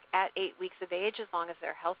them back at 8 weeks of age as long as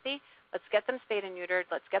they're healthy. Let's get them spayed and neutered.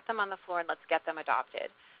 Let's get them on the floor, and let's get them adopted.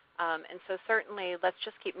 And so certainly let's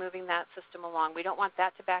just keep moving that system along. We don't want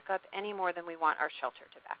that to back up any more than we want our shelter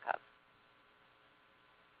to back up.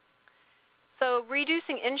 So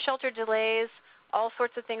reducing in-shelter delays, all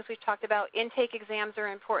sorts of things we've talked about. Intake exams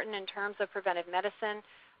are important in terms of preventive medicine,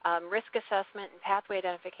 risk assessment, and pathway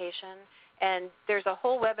identification. And there's a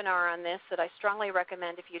whole webinar on this that I strongly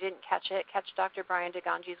recommend. If you didn't catch it, catch Dr. Brian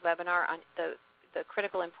DeGangi's webinar on the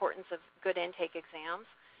critical importance of good intake exams.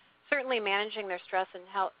 Certainly managing their stress and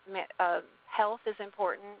health is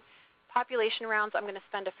important. Population rounds, I'm going to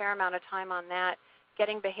spend a fair amount of time on that.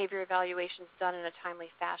 Getting behavior evaluations done in a timely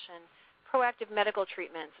fashion. Proactive medical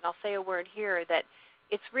treatments, and I'll say a word here that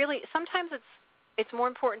it's really, sometimes it's more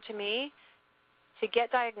important to me to get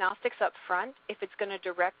diagnostics up front if it's going to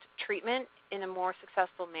direct treatment in a more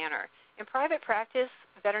successful manner. In private practice,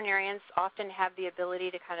 veterinarians often have the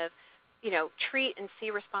ability to kind of, treat and see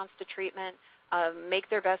response to treatment, make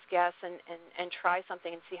their best guess and try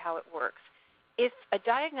something and see how it works. If a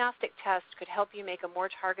diagnostic test could help you make a more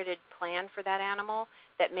targeted plan for that animal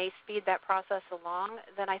that may speed that process along,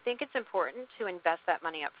 then I think it's important to invest that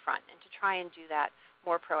money up front and to try and do that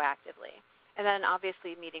more proactively. And then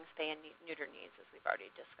obviously meeting spay and neuter needs, as we've already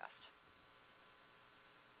discussed.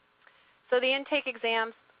 So the intake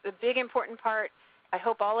exams, the big important part, I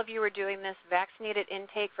hope all of you are doing this, vaccinated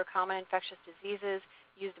intake for common infectious diseases,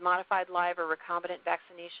 used modified live or recombinant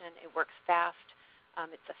vaccination. It works fast.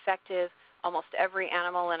 It's effective. almost every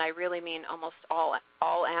animal, and I really mean almost all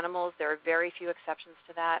animals. There are very few exceptions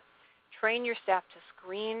to that. Train your staff to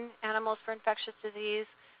screen animals for infectious disease.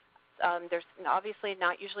 There's obviously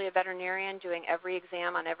not usually a veterinarian doing every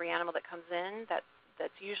exam on every animal that comes in.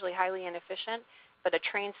 That's usually highly inefficient, but a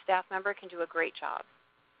trained staff member can do a great job.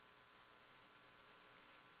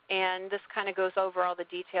 And this kind of goes over all the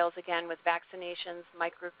details again with vaccinations,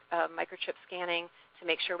 microchip scanning to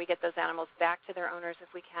make sure we get those animals back to their owners if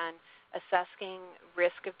we can, assessing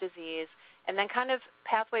risk of disease, and then kind of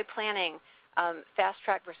pathway planning, fast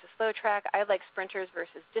track versus slow track. I like sprinters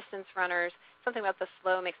versus distance runners. Something about the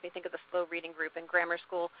slow makes me think of the slow reading group in grammar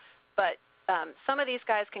school. But some of these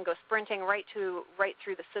guys can go sprinting right through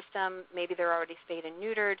the system. Maybe they're already spayed and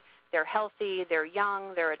neutered. They're healthy. They're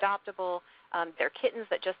young. They're adoptable. They're kittens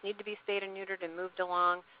that just need to be spayed and neutered and moved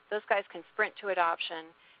along. Those guys can sprint to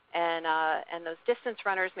adoption. And those distance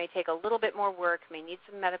runners may take a little bit more work, may need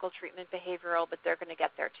some medical treatment, behavioral, but they're going to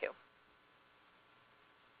get there too.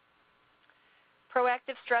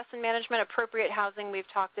 Proactive stress and management, appropriate housing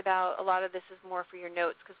we've talked about. A lot of this is more for your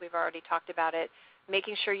notes because we've already talked about it.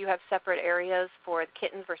 Making sure you have separate areas for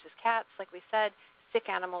kittens versus cats, like we said, sick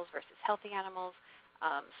animals versus healthy animals,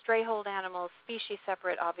 stray hold animals, species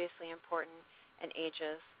separate, obviously important, and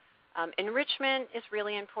ages. Enrichment is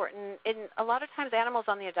really important. A lot of times animals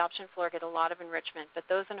on the adoption floor get a lot of enrichment, but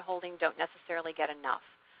those in holding don't necessarily get enough.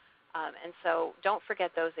 And so don't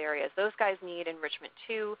forget those areas. Those guys need enrichment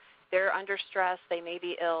too. They're under stress. They may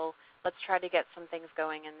be ill. Let's try to get some things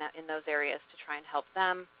going in those areas to try and help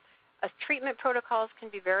them. Treatment protocols can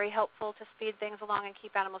be very helpful to speed things along and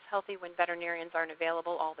keep animals healthy when veterinarians aren't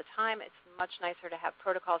available all the time. It's much nicer to have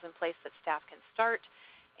protocols in place that staff can start,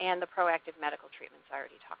 and the proactive medical treatments I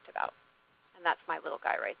already talked about. And that's my little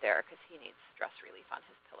guy right there because he needs stress relief on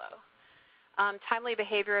his pillow. Timely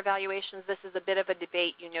behavior evaluations, this is a bit of a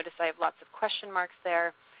debate. You notice I have lots of question marks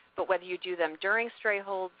there. But whether you do them during stray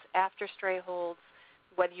holds, after stray holds,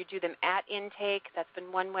 whether you do them at intake, that's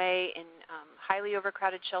been one way in highly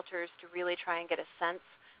overcrowded shelters to really try and get a sense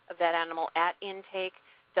of that animal at intake.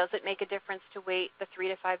 Does it make a difference to wait the 3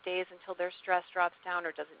 to 5 days until their stress drops down,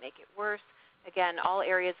 or does it make it worse? Again, all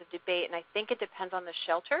areas of debate, and I think it depends on the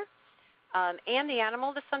shelter and the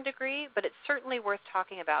animal to some degree, but it's certainly worth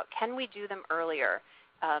talking about. Can we do them earlier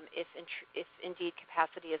if indeed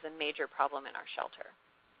capacity is a major problem in our shelter?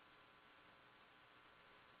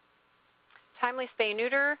 Timely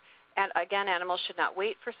spay-neuter, and again, animals should not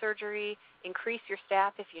wait for surgery. Increase your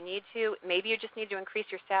staff if you need to. Maybe you just need to increase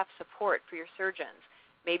your staff support for your surgeons.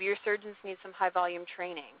 Maybe your surgeons need some high-volume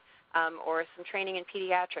training or some training in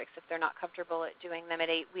pediatrics if they're not comfortable at doing them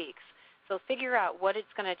at 8 weeks. So figure out what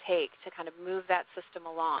it's going to take to kind of move that system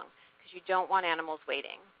along because you don't want animals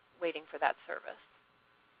waiting for that service.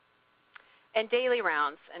 And daily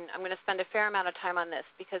rounds, and I'm going to spend a fair amount of time on this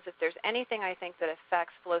because if there's anything I think that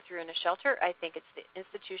affects flow-through in a shelter, I think it's the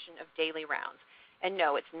institution of daily rounds. And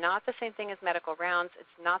no, it's not the same thing as medical rounds.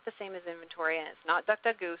 It's not the same as inventory, and it's not duck,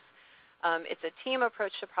 duck, goose. It's a team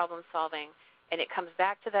approach to problem solving, and it comes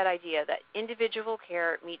back to that idea that individual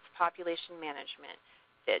care meets population management,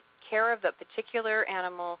 that care of the particular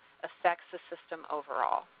animal affects the system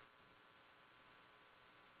overall.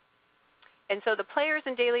 And so the players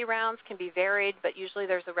in daily rounds can be varied, but usually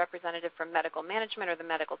there's a representative from medical management or the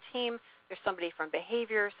medical team. There's somebody from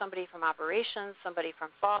behavior, somebody from operations, somebody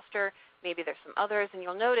from foster. Maybe there's some others. And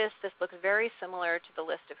you'll notice this looks very similar to the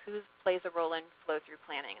list of who plays a role in flow-through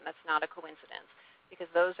planning. And that's not a coincidence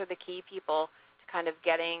because those are the key people to kind of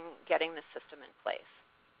getting the system in place.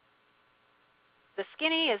 The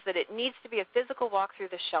skinny is that it needs to be a physical walk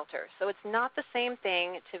through the shelter. So it's not the same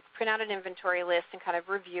thing to print out an inventory list and kind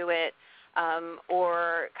of review it.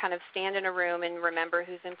 Or kind of stand in a room and remember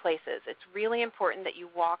who's in places. It's really important that you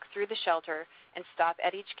walk through the shelter and stop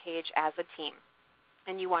at each cage as a team.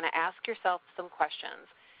 And you want to ask yourself some questions.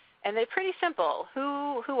 And they're pretty simple.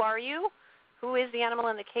 Who are you? Who is the animal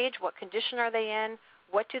in the cage? What condition are they in?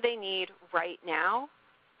 What do they need right now?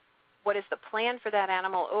 What is the plan for that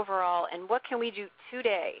animal overall? And what can we do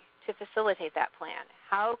today to facilitate that plan?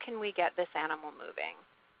 How can we get this animal moving?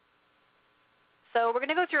 So we're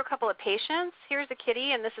going to go through a couple of patients. Here's a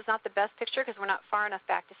kitty, and this is not the best picture because we're not far enough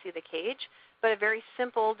back to see the cage, but a very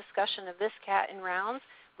simple discussion of this cat in rounds.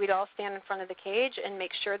 We'd all stand in front of the cage and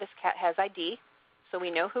make sure this cat has ID so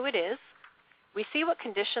we know who it is. We see what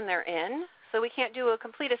condition they're in, so we can't do a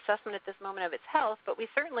complete assessment at this moment of its health, but we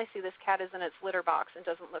certainly see this cat is in its litter box and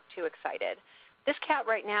doesn't look too excited. This cat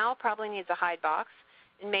right now probably needs a hide box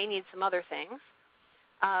and may need some other things.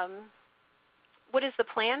 What is the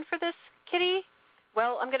plan for this kitty?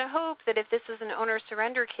 Well, I'm going to hope that if this is an owner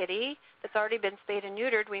surrender kitty that's already been spayed and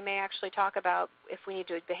neutered, we may actually talk about if we need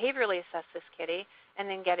to behaviorally assess this kitty and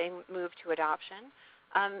then get it moved to adoption.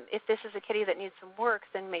 If this is a kitty that needs some work,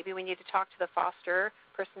 then maybe we need to talk to the foster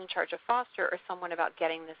person in charge of foster or someone about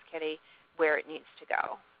getting this kitty where it needs to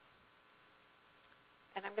go.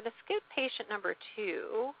 And I'm going to skip patient number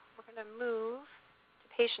 2. We're going to move to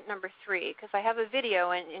patient number 3 because I have a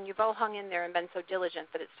video, and you've all hung in there and been so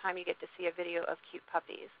diligent that it's time you get to see a video of cute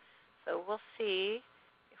puppies. So we'll see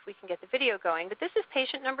if we can get the video going. But this is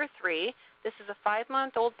patient number 3. This is a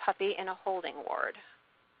 5-month-old puppy in a holding ward.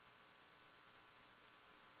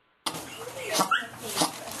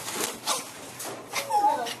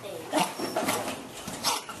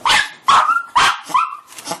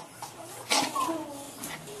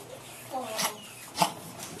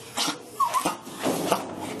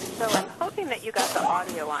 So I'm hoping that you got the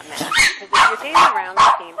audio on that, because if your daily rounds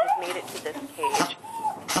team has made it to this cage,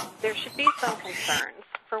 there should be some concerns.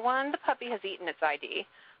 For one, the puppy has eaten its ID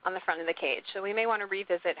on the front of the cage, so we may want to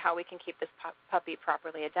revisit how we can keep this puppy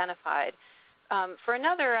properly identified. For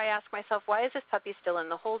another, I ask myself, why is this puppy still in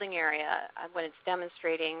the holding area when it's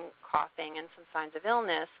demonstrating coughing and some signs of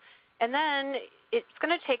illness? And then it's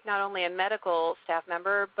going to take not only a medical staff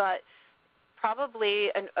member, but probably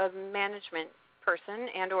a management person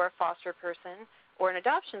and or a foster person or an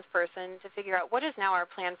adoptions person to figure out what is now our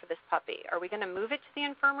plan for this puppy. Are we going to move it to the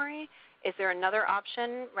infirmary? Is there another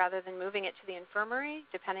option rather than moving it to the infirmary,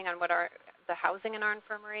 depending on what the housing in our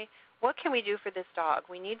infirmary? What can we do for this dog?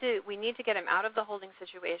 We need to get him out of the holding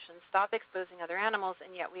situation, stop exposing other animals,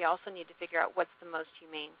 and yet we also need to figure out what's the most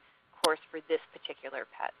humane course for this particular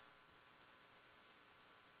pet.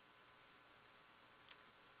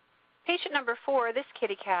 Patient number 4, this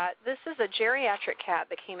kitty cat, this is a geriatric cat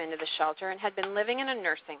that came into the shelter and had been living in a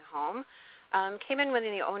nursing home, came in when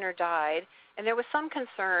the owner died, and there was some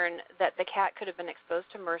concern that the cat could have been exposed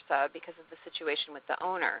to MRSA because of the situation with the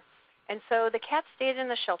owner. And so the cat stayed in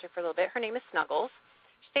the shelter for a little bit. Her name is Snuggles.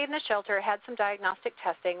 She stayed in the shelter, had some diagnostic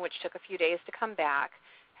testing, which took a few days to come back,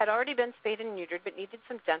 had already been spayed and neutered, but needed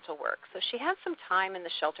some dental work. So she had some time in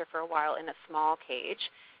the shelter for a while in a small cage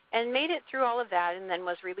and made it through all of that and then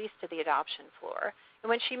was released to the adoption floor. And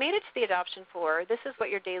when she made it to the adoption floor, this is what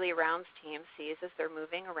your daily rounds team sees as they're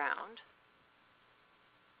moving around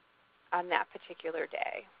on that particular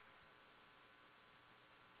day.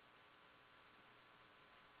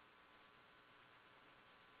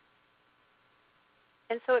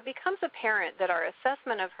 And so it becomes apparent that our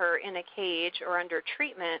assessment of her in a cage or under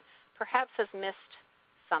treatment perhaps has missed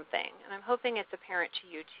something. And I'm hoping it's apparent to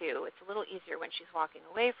you too. It's a little easier when she's walking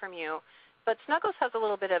away from you. But Snuggles has a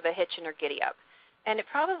little bit of a hitch in her giddy-up. And it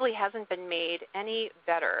probably hasn't been made any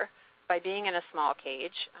better by being in a small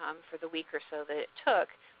cage for the week or so that it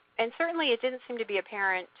took. And certainly it didn't seem to be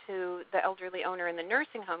apparent to the elderly owner in the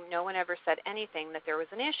nursing home. No one ever said anything that there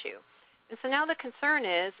was an issue. And so now the concern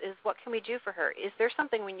is what can we do for her? Is there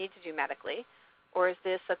something we need to do medically, or is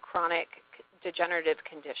this a chronic degenerative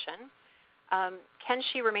condition? Can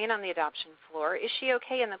she remain on the adoption floor? Is she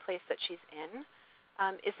okay in the place that she's in?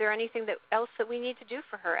 Is there anything else that we need to do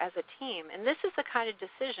for her as a team? And this is the kind of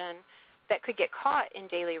decision that could get caught in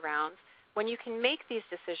daily rounds when you can make these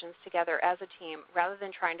decisions together as a team rather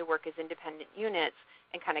than trying to work as independent units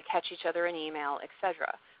and kind of catch each other in email, etc.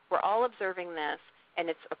 We're all observing this, and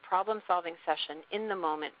it's a problem-solving session in the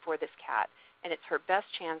moment for this cat, and it's her best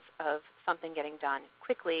chance of something getting done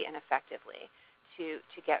quickly and effectively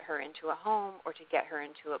to get her into a home or to get her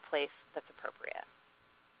into a place that's appropriate.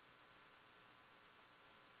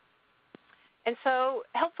 And so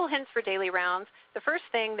helpful hints for daily rounds. The first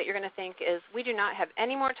thing that you're going to think is we do not have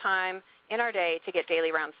any more time in our day to get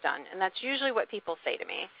daily rounds done, and that's usually what people say to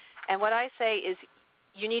me. And what I say is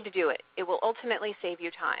you need to do it. It will ultimately save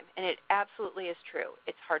you time, and it absolutely is true.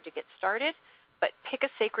 It's hard to get started, but pick a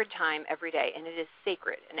sacred time every day, and it is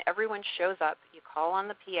sacred, and everyone shows up. You call on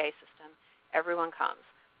the PA system. Everyone comes.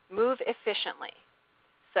 Move efficiently.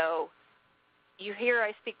 So you hear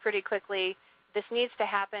I speak pretty quickly. This needs to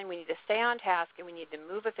happen. We need to stay on task, and we need to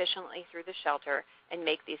move efficiently through the shelter and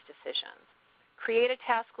make these decisions. Create a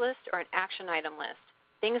task list or an action item list,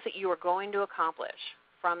 things that you are going to accomplish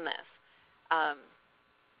from this.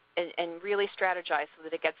 And really strategize so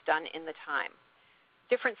that it gets done in the time.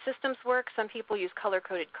 Different systems work. Some people use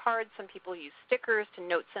color-coded cards. Some people use stickers to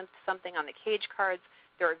note something on the cage cards.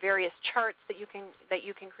 There are various charts that you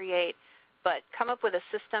can create, but come up with a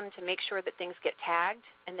system to make sure that things get tagged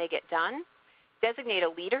and they get done. Designate a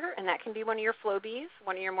leader, and that can be one of your flow bees,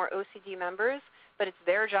 one of your more OCD members, but it's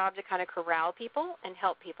their job to kind of corral people and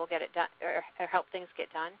help people get it done, or help things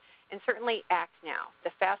get done. and certainly act now.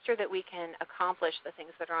 The faster that we can accomplish the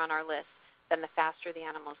things that are on our list, then the faster the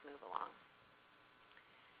animals move along.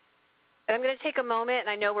 And I'm going to take a moment, and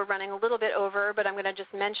I know we're running a little bit over, but I'm going to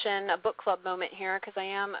just mention a book club moment here because I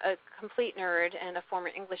am a complete nerd and a former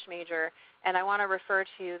English major, and I want to refer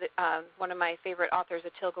to one of my favorite authors,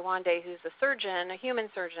 Atil Gawande, who's a surgeon, a human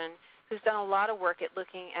surgeon, who's done a lot of work at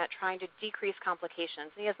looking at trying to decrease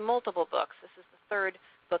complications. And he has multiple books. This is the third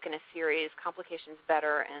book in a series, Complications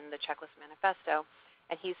Better and the Checklist Manifesto,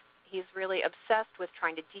 and he's really obsessed with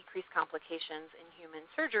trying to decrease complications in human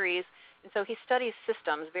surgeries. And so he studies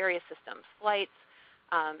systems, various systems, flights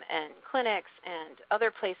and clinics and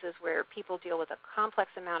other places where people deal with a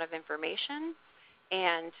complex amount of information,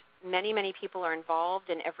 and many, many people are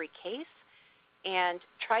involved in every case, and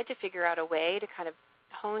tried to figure out a way to kind of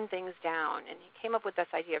hone things down. And he came up with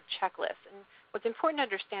this idea of checklists. And what's important to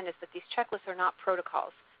understand is that these checklists are not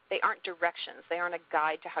protocols. They aren't directions. They aren't a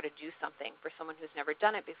guide to how to do something for someone who's never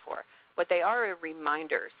done it before. What they are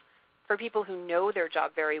reminders for people who know their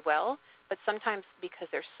job very well, but sometimes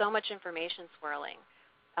because there's so much information swirling,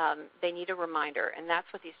 they need a reminder, and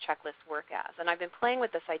that's what these checklists work as. And I've been playing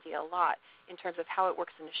with this idea a lot in terms of how it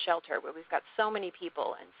works in a shelter where we've got so many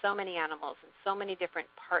people and so many animals and so many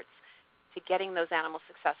different parts to getting those animals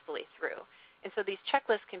successfully through. And so these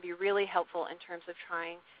checklists can be really helpful in terms of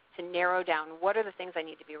trying to narrow down what are the things I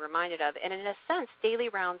need to be reminded of. And in a sense, Daily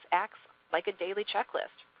Rounds acts like a daily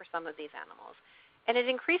checklist for some of these animals. And it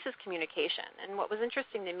increases communication. And what was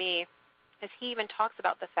interesting to me is he even talks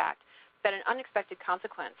about the fact that an unexpected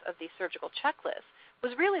consequence of these surgical checklists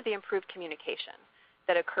was really the improved communication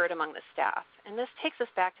that occurred among the staff. And this takes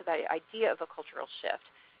us back to the idea of a cultural shift.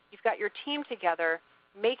 You've got your team together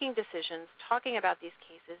making decisions, talking about these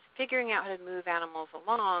cases, figuring out how to move animals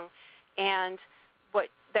along, and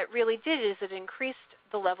what that really did is it increased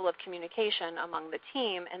the level of communication among the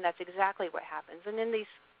team, and that's exactly what happens. And in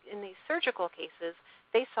these surgical cases,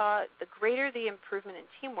 they saw the greater the improvement in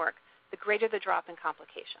teamwork, the greater the drop in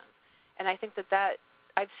complications. And I think that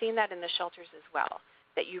I've seen that in the shelters as well,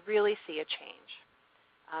 that you really see a change.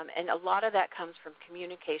 And a lot of that comes from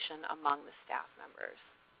communication among the staff members.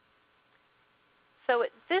 So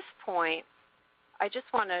at this point, I just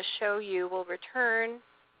want to show you, we'll return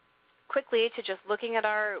quickly to just looking at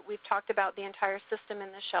we've talked about the entire system in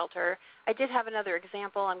the shelter. I did have another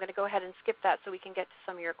example. I'm going to go ahead and skip that so we can get to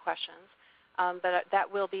some of your questions. But that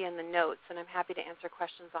will be in the notes, and I'm happy to answer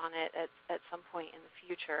questions on it at some point in the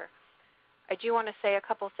future. I do want to say a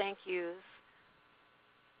couple thank yous.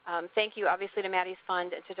 Thank you, obviously, to Maddie's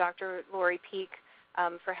Fund and to Dr. Lori Peek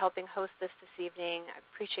for helping host this evening. I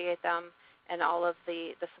appreciate them and all of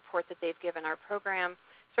the support that they've given our program.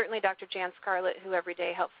 Certainly Dr. Jan Scarlett, who every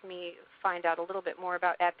day helps me find out a little bit more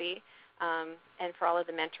about EPI, and for all of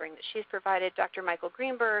the mentoring that she's provided. Dr. Michael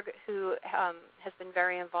Greenberg, who has been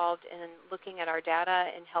very involved in looking at our data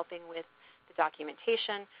and helping with the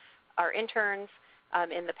documentation. Our interns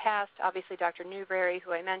in the past, obviously Dr. Newberry,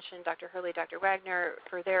 who I mentioned, Dr. Hurley, Dr. Wagner,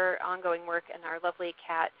 for their ongoing work, and our lovely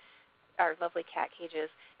cat cages.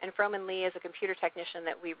 And Froman Lee is a computer technician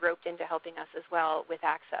that we roped into helping us as well with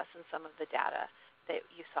access and some of the data that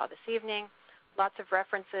you saw this evening. Lots of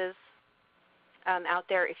references out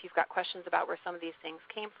there if you've got questions about where some of these things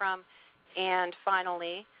came from. And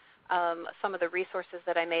finally, some of the resources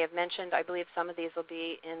that I may have mentioned, I believe some of these will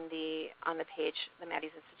be on the page, the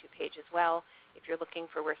Maddie's Institute page as well, if you're looking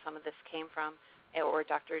for where some of this came from, or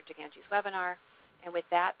Dr. DeGangi's webinar. And with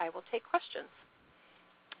that, I will take questions.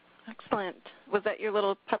 Excellent. Was that your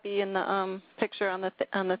little puppy in the picture on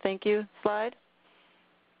the thank you slide?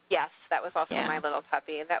 Yes, that was also my little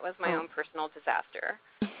puppy. That was my own personal disaster.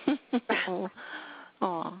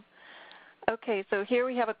 Oh. Okay, so here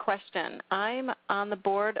we have a question. I'm on the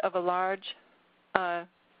board of a large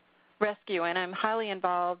rescue, and I'm highly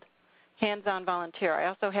involved, hands-on volunteer. I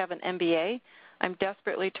also have an MBA. I'm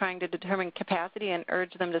desperately trying to determine capacity and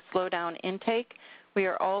urge them to slow down intake. We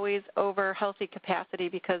are always over healthy capacity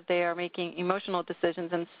because they are making emotional decisions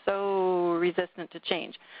and so resistant to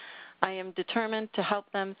change. I am determined to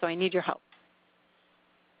help them, so I need your help.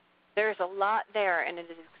 There's a lot there, and it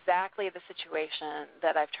is exactly the situation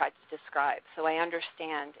that I've tried to describe, so I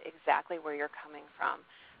understand exactly where you're coming from.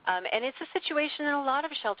 And it's a situation in a lot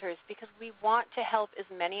of shelters because we want to help as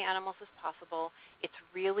many animals as possible. It's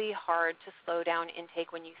really hard to slow down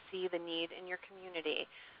intake when you see the need in your community.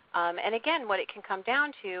 And again, what it can come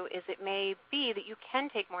down to is it may be that you can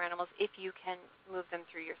take more animals if you can move them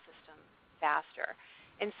through your system faster.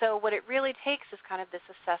 And so what it really takes is kind of this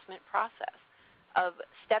assessment process of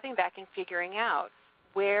stepping back and figuring out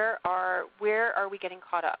where are we getting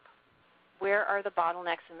caught up? Where are the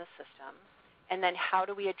bottlenecks in the system? and then how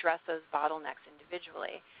do we address those bottlenecks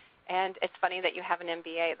individually. And it's funny that you have an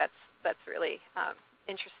MBA. That's really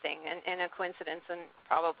interesting and a coincidence, and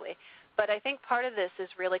probably. But I think part of this is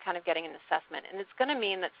really kind of getting an assessment, and it's going to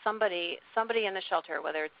mean that somebody in the shelter,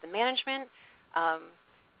 whether it's the management,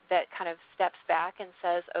 that kind of steps back and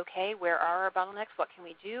says, okay, where are our bottlenecks? What can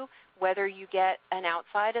we do? Whether you get an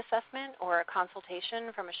outside assessment or a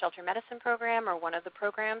consultation from a shelter medicine program or one of the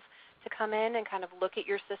programs to come in and kind of look at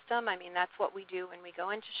your system. I mean, that's what we do when we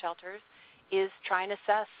go into shelters, is try and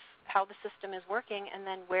assess how the system is working and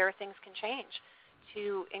then where things can change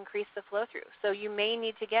to increase the flow through. So you may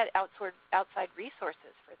need to get outside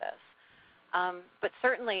resources for this. But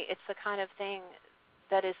certainly it's the kind of thing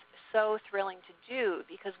that is so thrilling to do,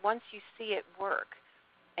 because once you see it work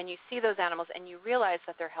and you see those animals and you realize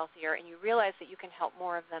that they're healthier and you realize that you can help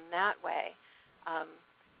more of them that way,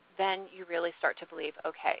 then you really start to believe,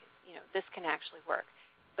 okay, this can actually work.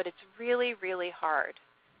 But it's really, really hard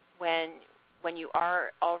when you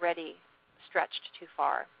are already stretched too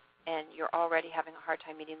far and you're already having a hard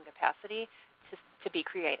time meeting the capacity to be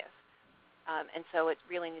creative. And so it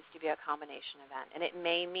really needs to be a combination event. And it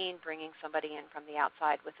may mean bringing somebody in from the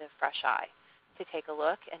outside with a fresh eye to take a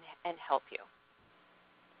look and help you.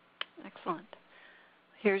 Excellent.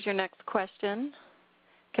 Here's your next question.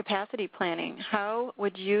 Capacity planning. How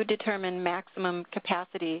would you determine maximum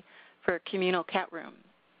capacity for communal cat rooms?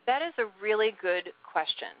 That is a really good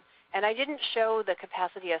question. And I didn't show the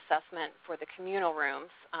capacity assessment for the communal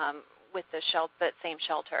rooms with the same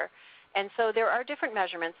shelter. And so there are different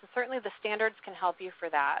measurements, and certainly the standards can help you for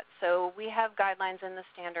that. So we have guidelines in the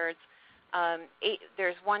standards.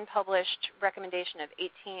 There's one published recommendation of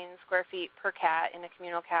 18 square feet per cat in a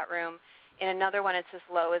communal cat room. In another one, it's as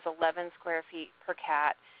low as 11 square feet per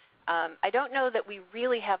cat. I don't know that we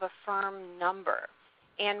really have a firm number.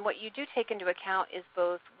 And what you do take into account is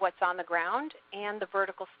both what's on the ground and the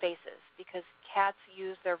vertical spaces, because cats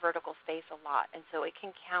use their vertical space a lot, and so it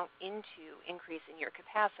can count into increasing your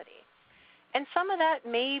capacity. And some of that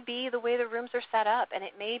may be the way the rooms are set up, and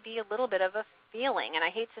it may be a little bit of a feeling. And I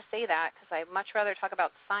hate to say that because I'd much rather talk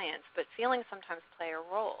about science, but feelings sometimes play a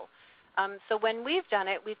role. So when we've done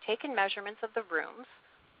it, we've taken measurements of the rooms,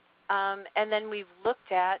 and then we've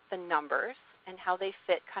looked at the numbers and how they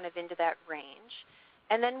fit kind of into that range.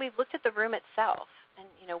 And then we've looked at the room itself and,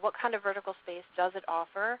 what kind of vertical space does it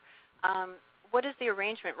offer? What is the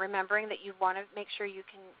arrangement? Remembering that you want to make sure you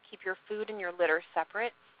can keep your food and your litter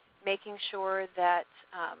separate, making sure that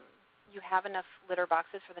you have enough litter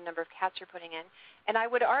boxes for the number of cats you're putting in. And I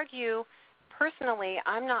would argue, personally,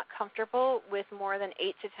 I'm not comfortable with more than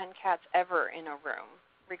 8 to 10 cats ever in a room,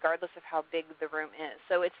 regardless of how big the room is.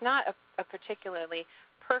 So it's not a particularly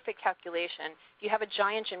perfect calculation. If you have a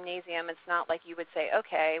giant gymnasium, it's not like you would say,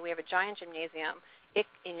 okay, we have a giant gymnasium,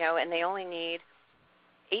 and they only need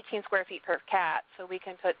 18 square feet per cat, so we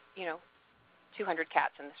can put, 200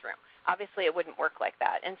 cats in this room. Obviously, it wouldn't work like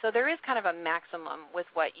that. And so there is kind of a maximum with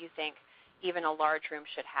what you think even a large room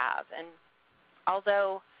should have. And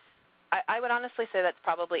although I would honestly say that's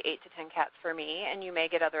probably 8 to 10 cats for me, and you may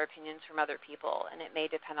get other opinions from other people, and it may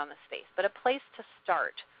depend on the space. But a place to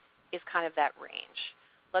start is kind of that range.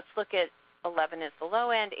 Let's look at 11 is the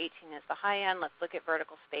low end, 18 is the high end. Let's look at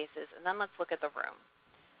vertical spaces, and then let's look at the room.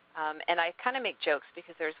 And I kind of make jokes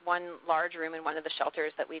because there's one large room in one of the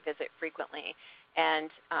shelters that we visit frequently,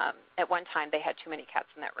 and at one time they had too many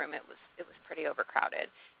cats in that room. It was pretty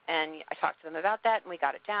overcrowded. And I talked to them about that, and we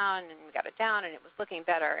got it down, and it was looking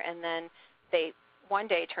better. And then they one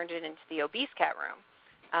day turned it into the obese cat room.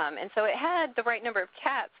 And so it had the right number of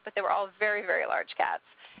cats, but they were all very, very large cats.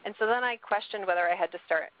 And so then I questioned whether I had to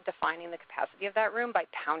start defining the capacity of that room by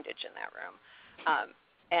poundage in that room.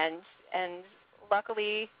 And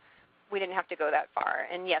luckily, we didn't have to go that far.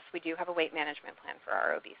 And yes, we do have a weight management plan for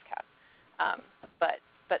our obese cats.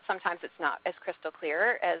 But sometimes it's not as crystal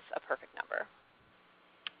clear as a perfect number.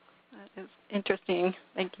 That is interesting.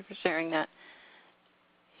 Thank you for sharing that.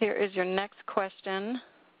 Here is your next question.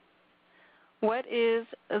 What is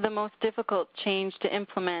the most difficult change to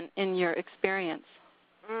implement in your experience?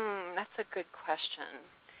 That's a good question.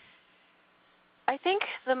 I think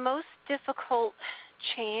the most difficult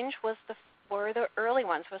change was the early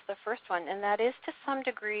ones, was the first one, and that is to some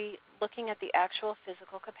degree looking at the actual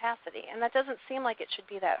physical capacity. And that doesn't seem like it should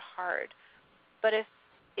be that hard. But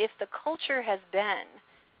if the culture has been,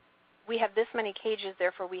 we have this many cages,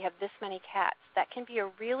 therefore we have this many cats, that can be a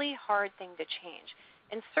really hard thing to change.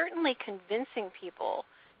 And certainly convincing people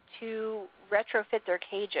to retrofit their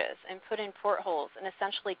cages and put in portholes and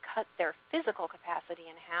essentially cut their physical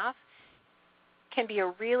capacity in half can be a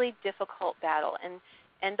really difficult battle. And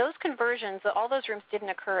And those conversions, all those rooms didn't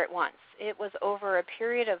occur at once. It was over a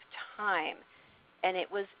period of time, and it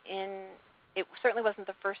certainly wasn't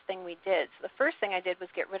the first thing we did. So the first thing I did was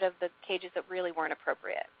get rid of the cages that really weren't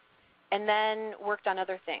appropriate, and then worked on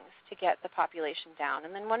other things to get the population down.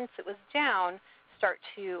 And then once it was down, start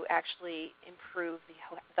to actually improve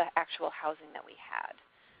the actual housing that we had.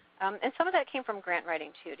 And some of that came from grant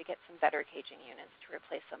writing, too, to get some better caging units to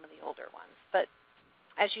replace some of the older ones. But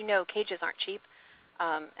as you know, cages aren't cheap.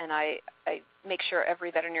 And I make sure every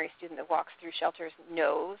veterinary student that walks through shelters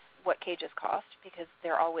knows what cages cost, because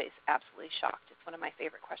they're always absolutely shocked. It's one of my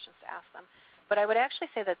favorite questions to ask them. But I would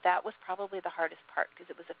actually say that that was probably the hardest part,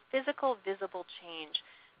 because it was a physical, visible change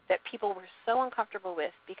that people were so uncomfortable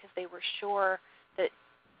with, because they were sure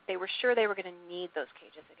they were going to need those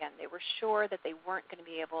cages again. They were sure that they weren't going to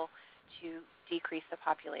be able to decrease the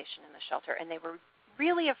population in the shelter, and they were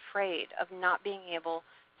really afraid of not being able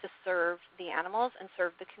to serve the animals and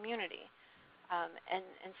serve the community.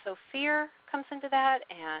 And so fear comes into that,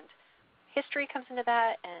 and history comes into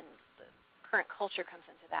that, and the current culture comes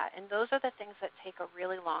into that. And those are the things that take a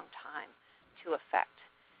really long time to affect.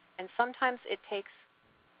 And sometimes it takes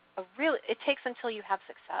until you have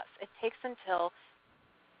success. It takes until,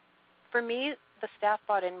 for me, the staff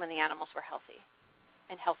bought in when the animals were healthy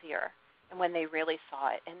and healthier, and when they really saw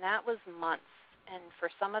it. And that was months. And for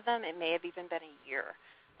some of them, it may have even been a year,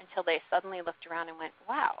 until they suddenly looked around and went,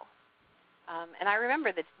 wow. And I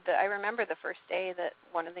remember the first day that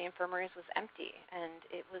one of the infirmaries was empty, and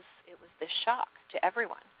it was this shock to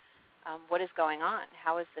everyone. What is going on?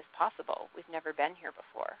 How is this possible? We've never been here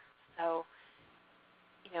before. So,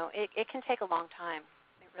 it can take a long time.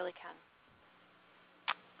 It really can.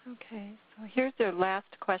 Okay, so here's your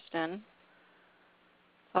last question.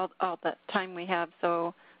 All the time we have,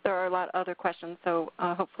 so there are a lot of other questions, so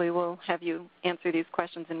hopefully we'll have you answer these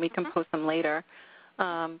questions and we can post them later.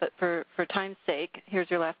 But for time's sake, here's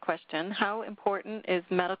your last question. How important is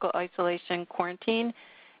medical isolation quarantine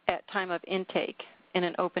at time of intake in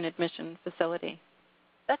an open admission facility?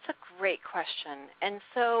 That's a great question. And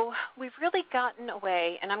so we've really gotten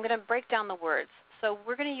away, and I'm going to break down the words. So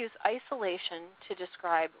we're going to use isolation to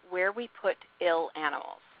describe where we put ill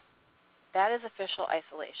animals. That is official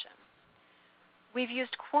isolation. We've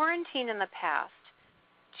used quarantine in the past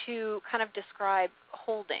to kind of describe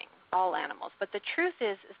holding all animals. But the truth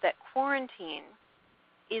is that quarantine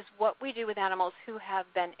is what we do with animals who have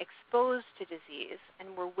been exposed to disease, and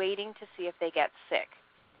we're waiting to see if they get sick.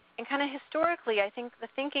 And kind of historically, I think the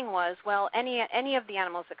thinking was, well, any of the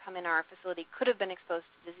animals that come in our facility could have been exposed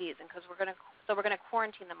to disease, and we're going to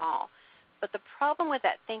quarantine them all. But the problem with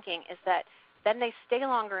that thinking is that then they stay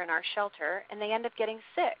longer in our shelter, and they end up getting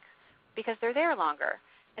sick because they're there longer.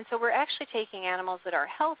 And so we're actually taking animals that are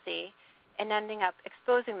healthy and ending up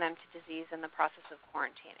exposing them to disease in the process of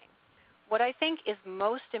quarantining. What I think is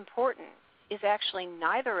most important is actually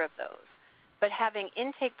neither of those, but having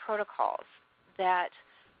intake protocols that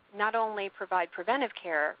not only provide preventive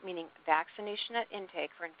care, meaning vaccination at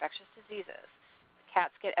intake for infectious diseases.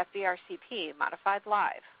 Cats get FVRCP, modified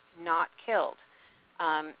live, not killed.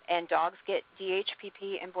 And dogs get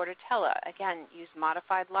DHPP and Bordetella. Again, use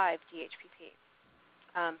modified live DHPP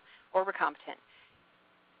or recombinant.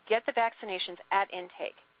 Get the vaccinations at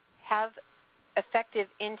intake. Have effective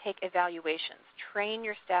intake evaluations. Train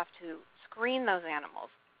your staff to screen those animals.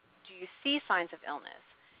 Do you see signs of illness?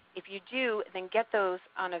 If you do, then get those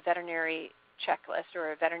on a veterinary checklist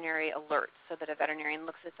or a veterinary alert so that a veterinarian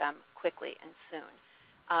looks at them quickly and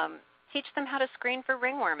soon. Teach them how to screen for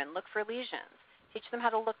ringworm and look for lesions. Teach them how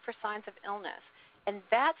to look for signs of illness. And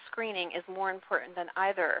that screening is more important than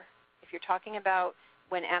either. If you're talking about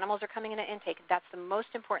when animals are coming into intake, that's the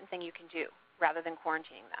most important thing you can do rather than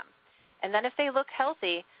quarantining them. And then if they look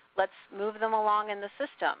healthy, let's move them along in the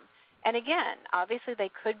system. And again, obviously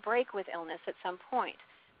they could break with illness at some point.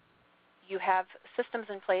 You have systems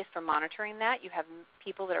in place for monitoring that. You have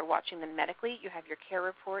people that are watching them medically. You have your care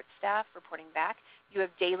report staff reporting back. You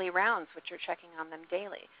have daily rounds, which are checking on them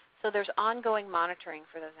daily. So there's ongoing monitoring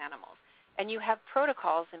for those animals. And you have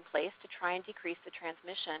protocols in place to try and decrease the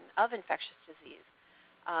transmission of infectious disease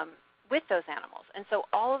with those animals. And so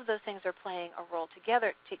all of those things are playing a role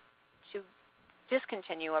together to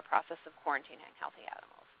discontinue a process of quarantining healthy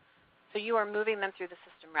animals. So you are moving them through the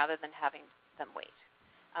system rather than having them wait.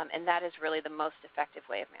 And that is really the most effective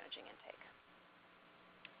way of managing intake.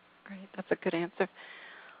 Great. That's a good answer.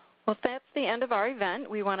 Well, that's the end of our event.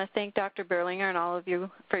 We want to thank Dr. Berlinger and all of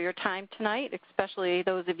you for your time tonight, especially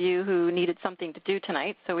those of you who needed something to do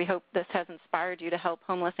tonight. So we hope this has inspired you to help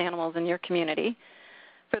homeless animals in your community.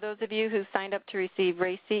 For those of you who signed up to receive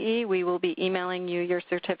RACE-CE, we will be emailing you your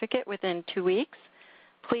certificate within 2 weeks.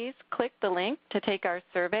 Please click the link to take our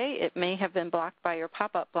survey. It may have been blocked by your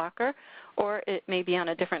pop-up blocker, or it may be on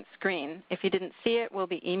a different screen. If you didn't see it, we'll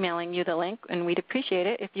be emailing you the link, and we'd appreciate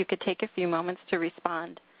it if you could take a few moments to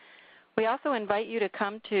respond. We also invite you to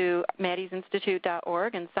come to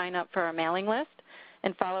maddiesinstitute.org and sign up for our mailing list,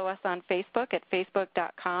 and follow us on Facebook at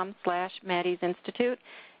facebook.com/Maddie'sInstitute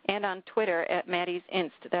and on Twitter at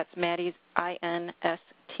Maddie'sInst. That's Maddie's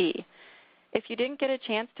INST. If you didn't get a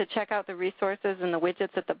chance to check out the resources and the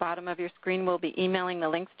widgets at the bottom of your screen, we'll be emailing the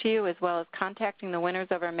links to you, as well as contacting the winners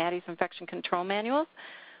of our Maddie's Infection Control Manuals.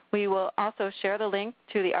 We will also share the link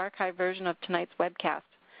to the archived version of tonight's webcast.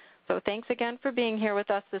 So thanks again for being here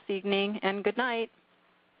with us this evening, and good night.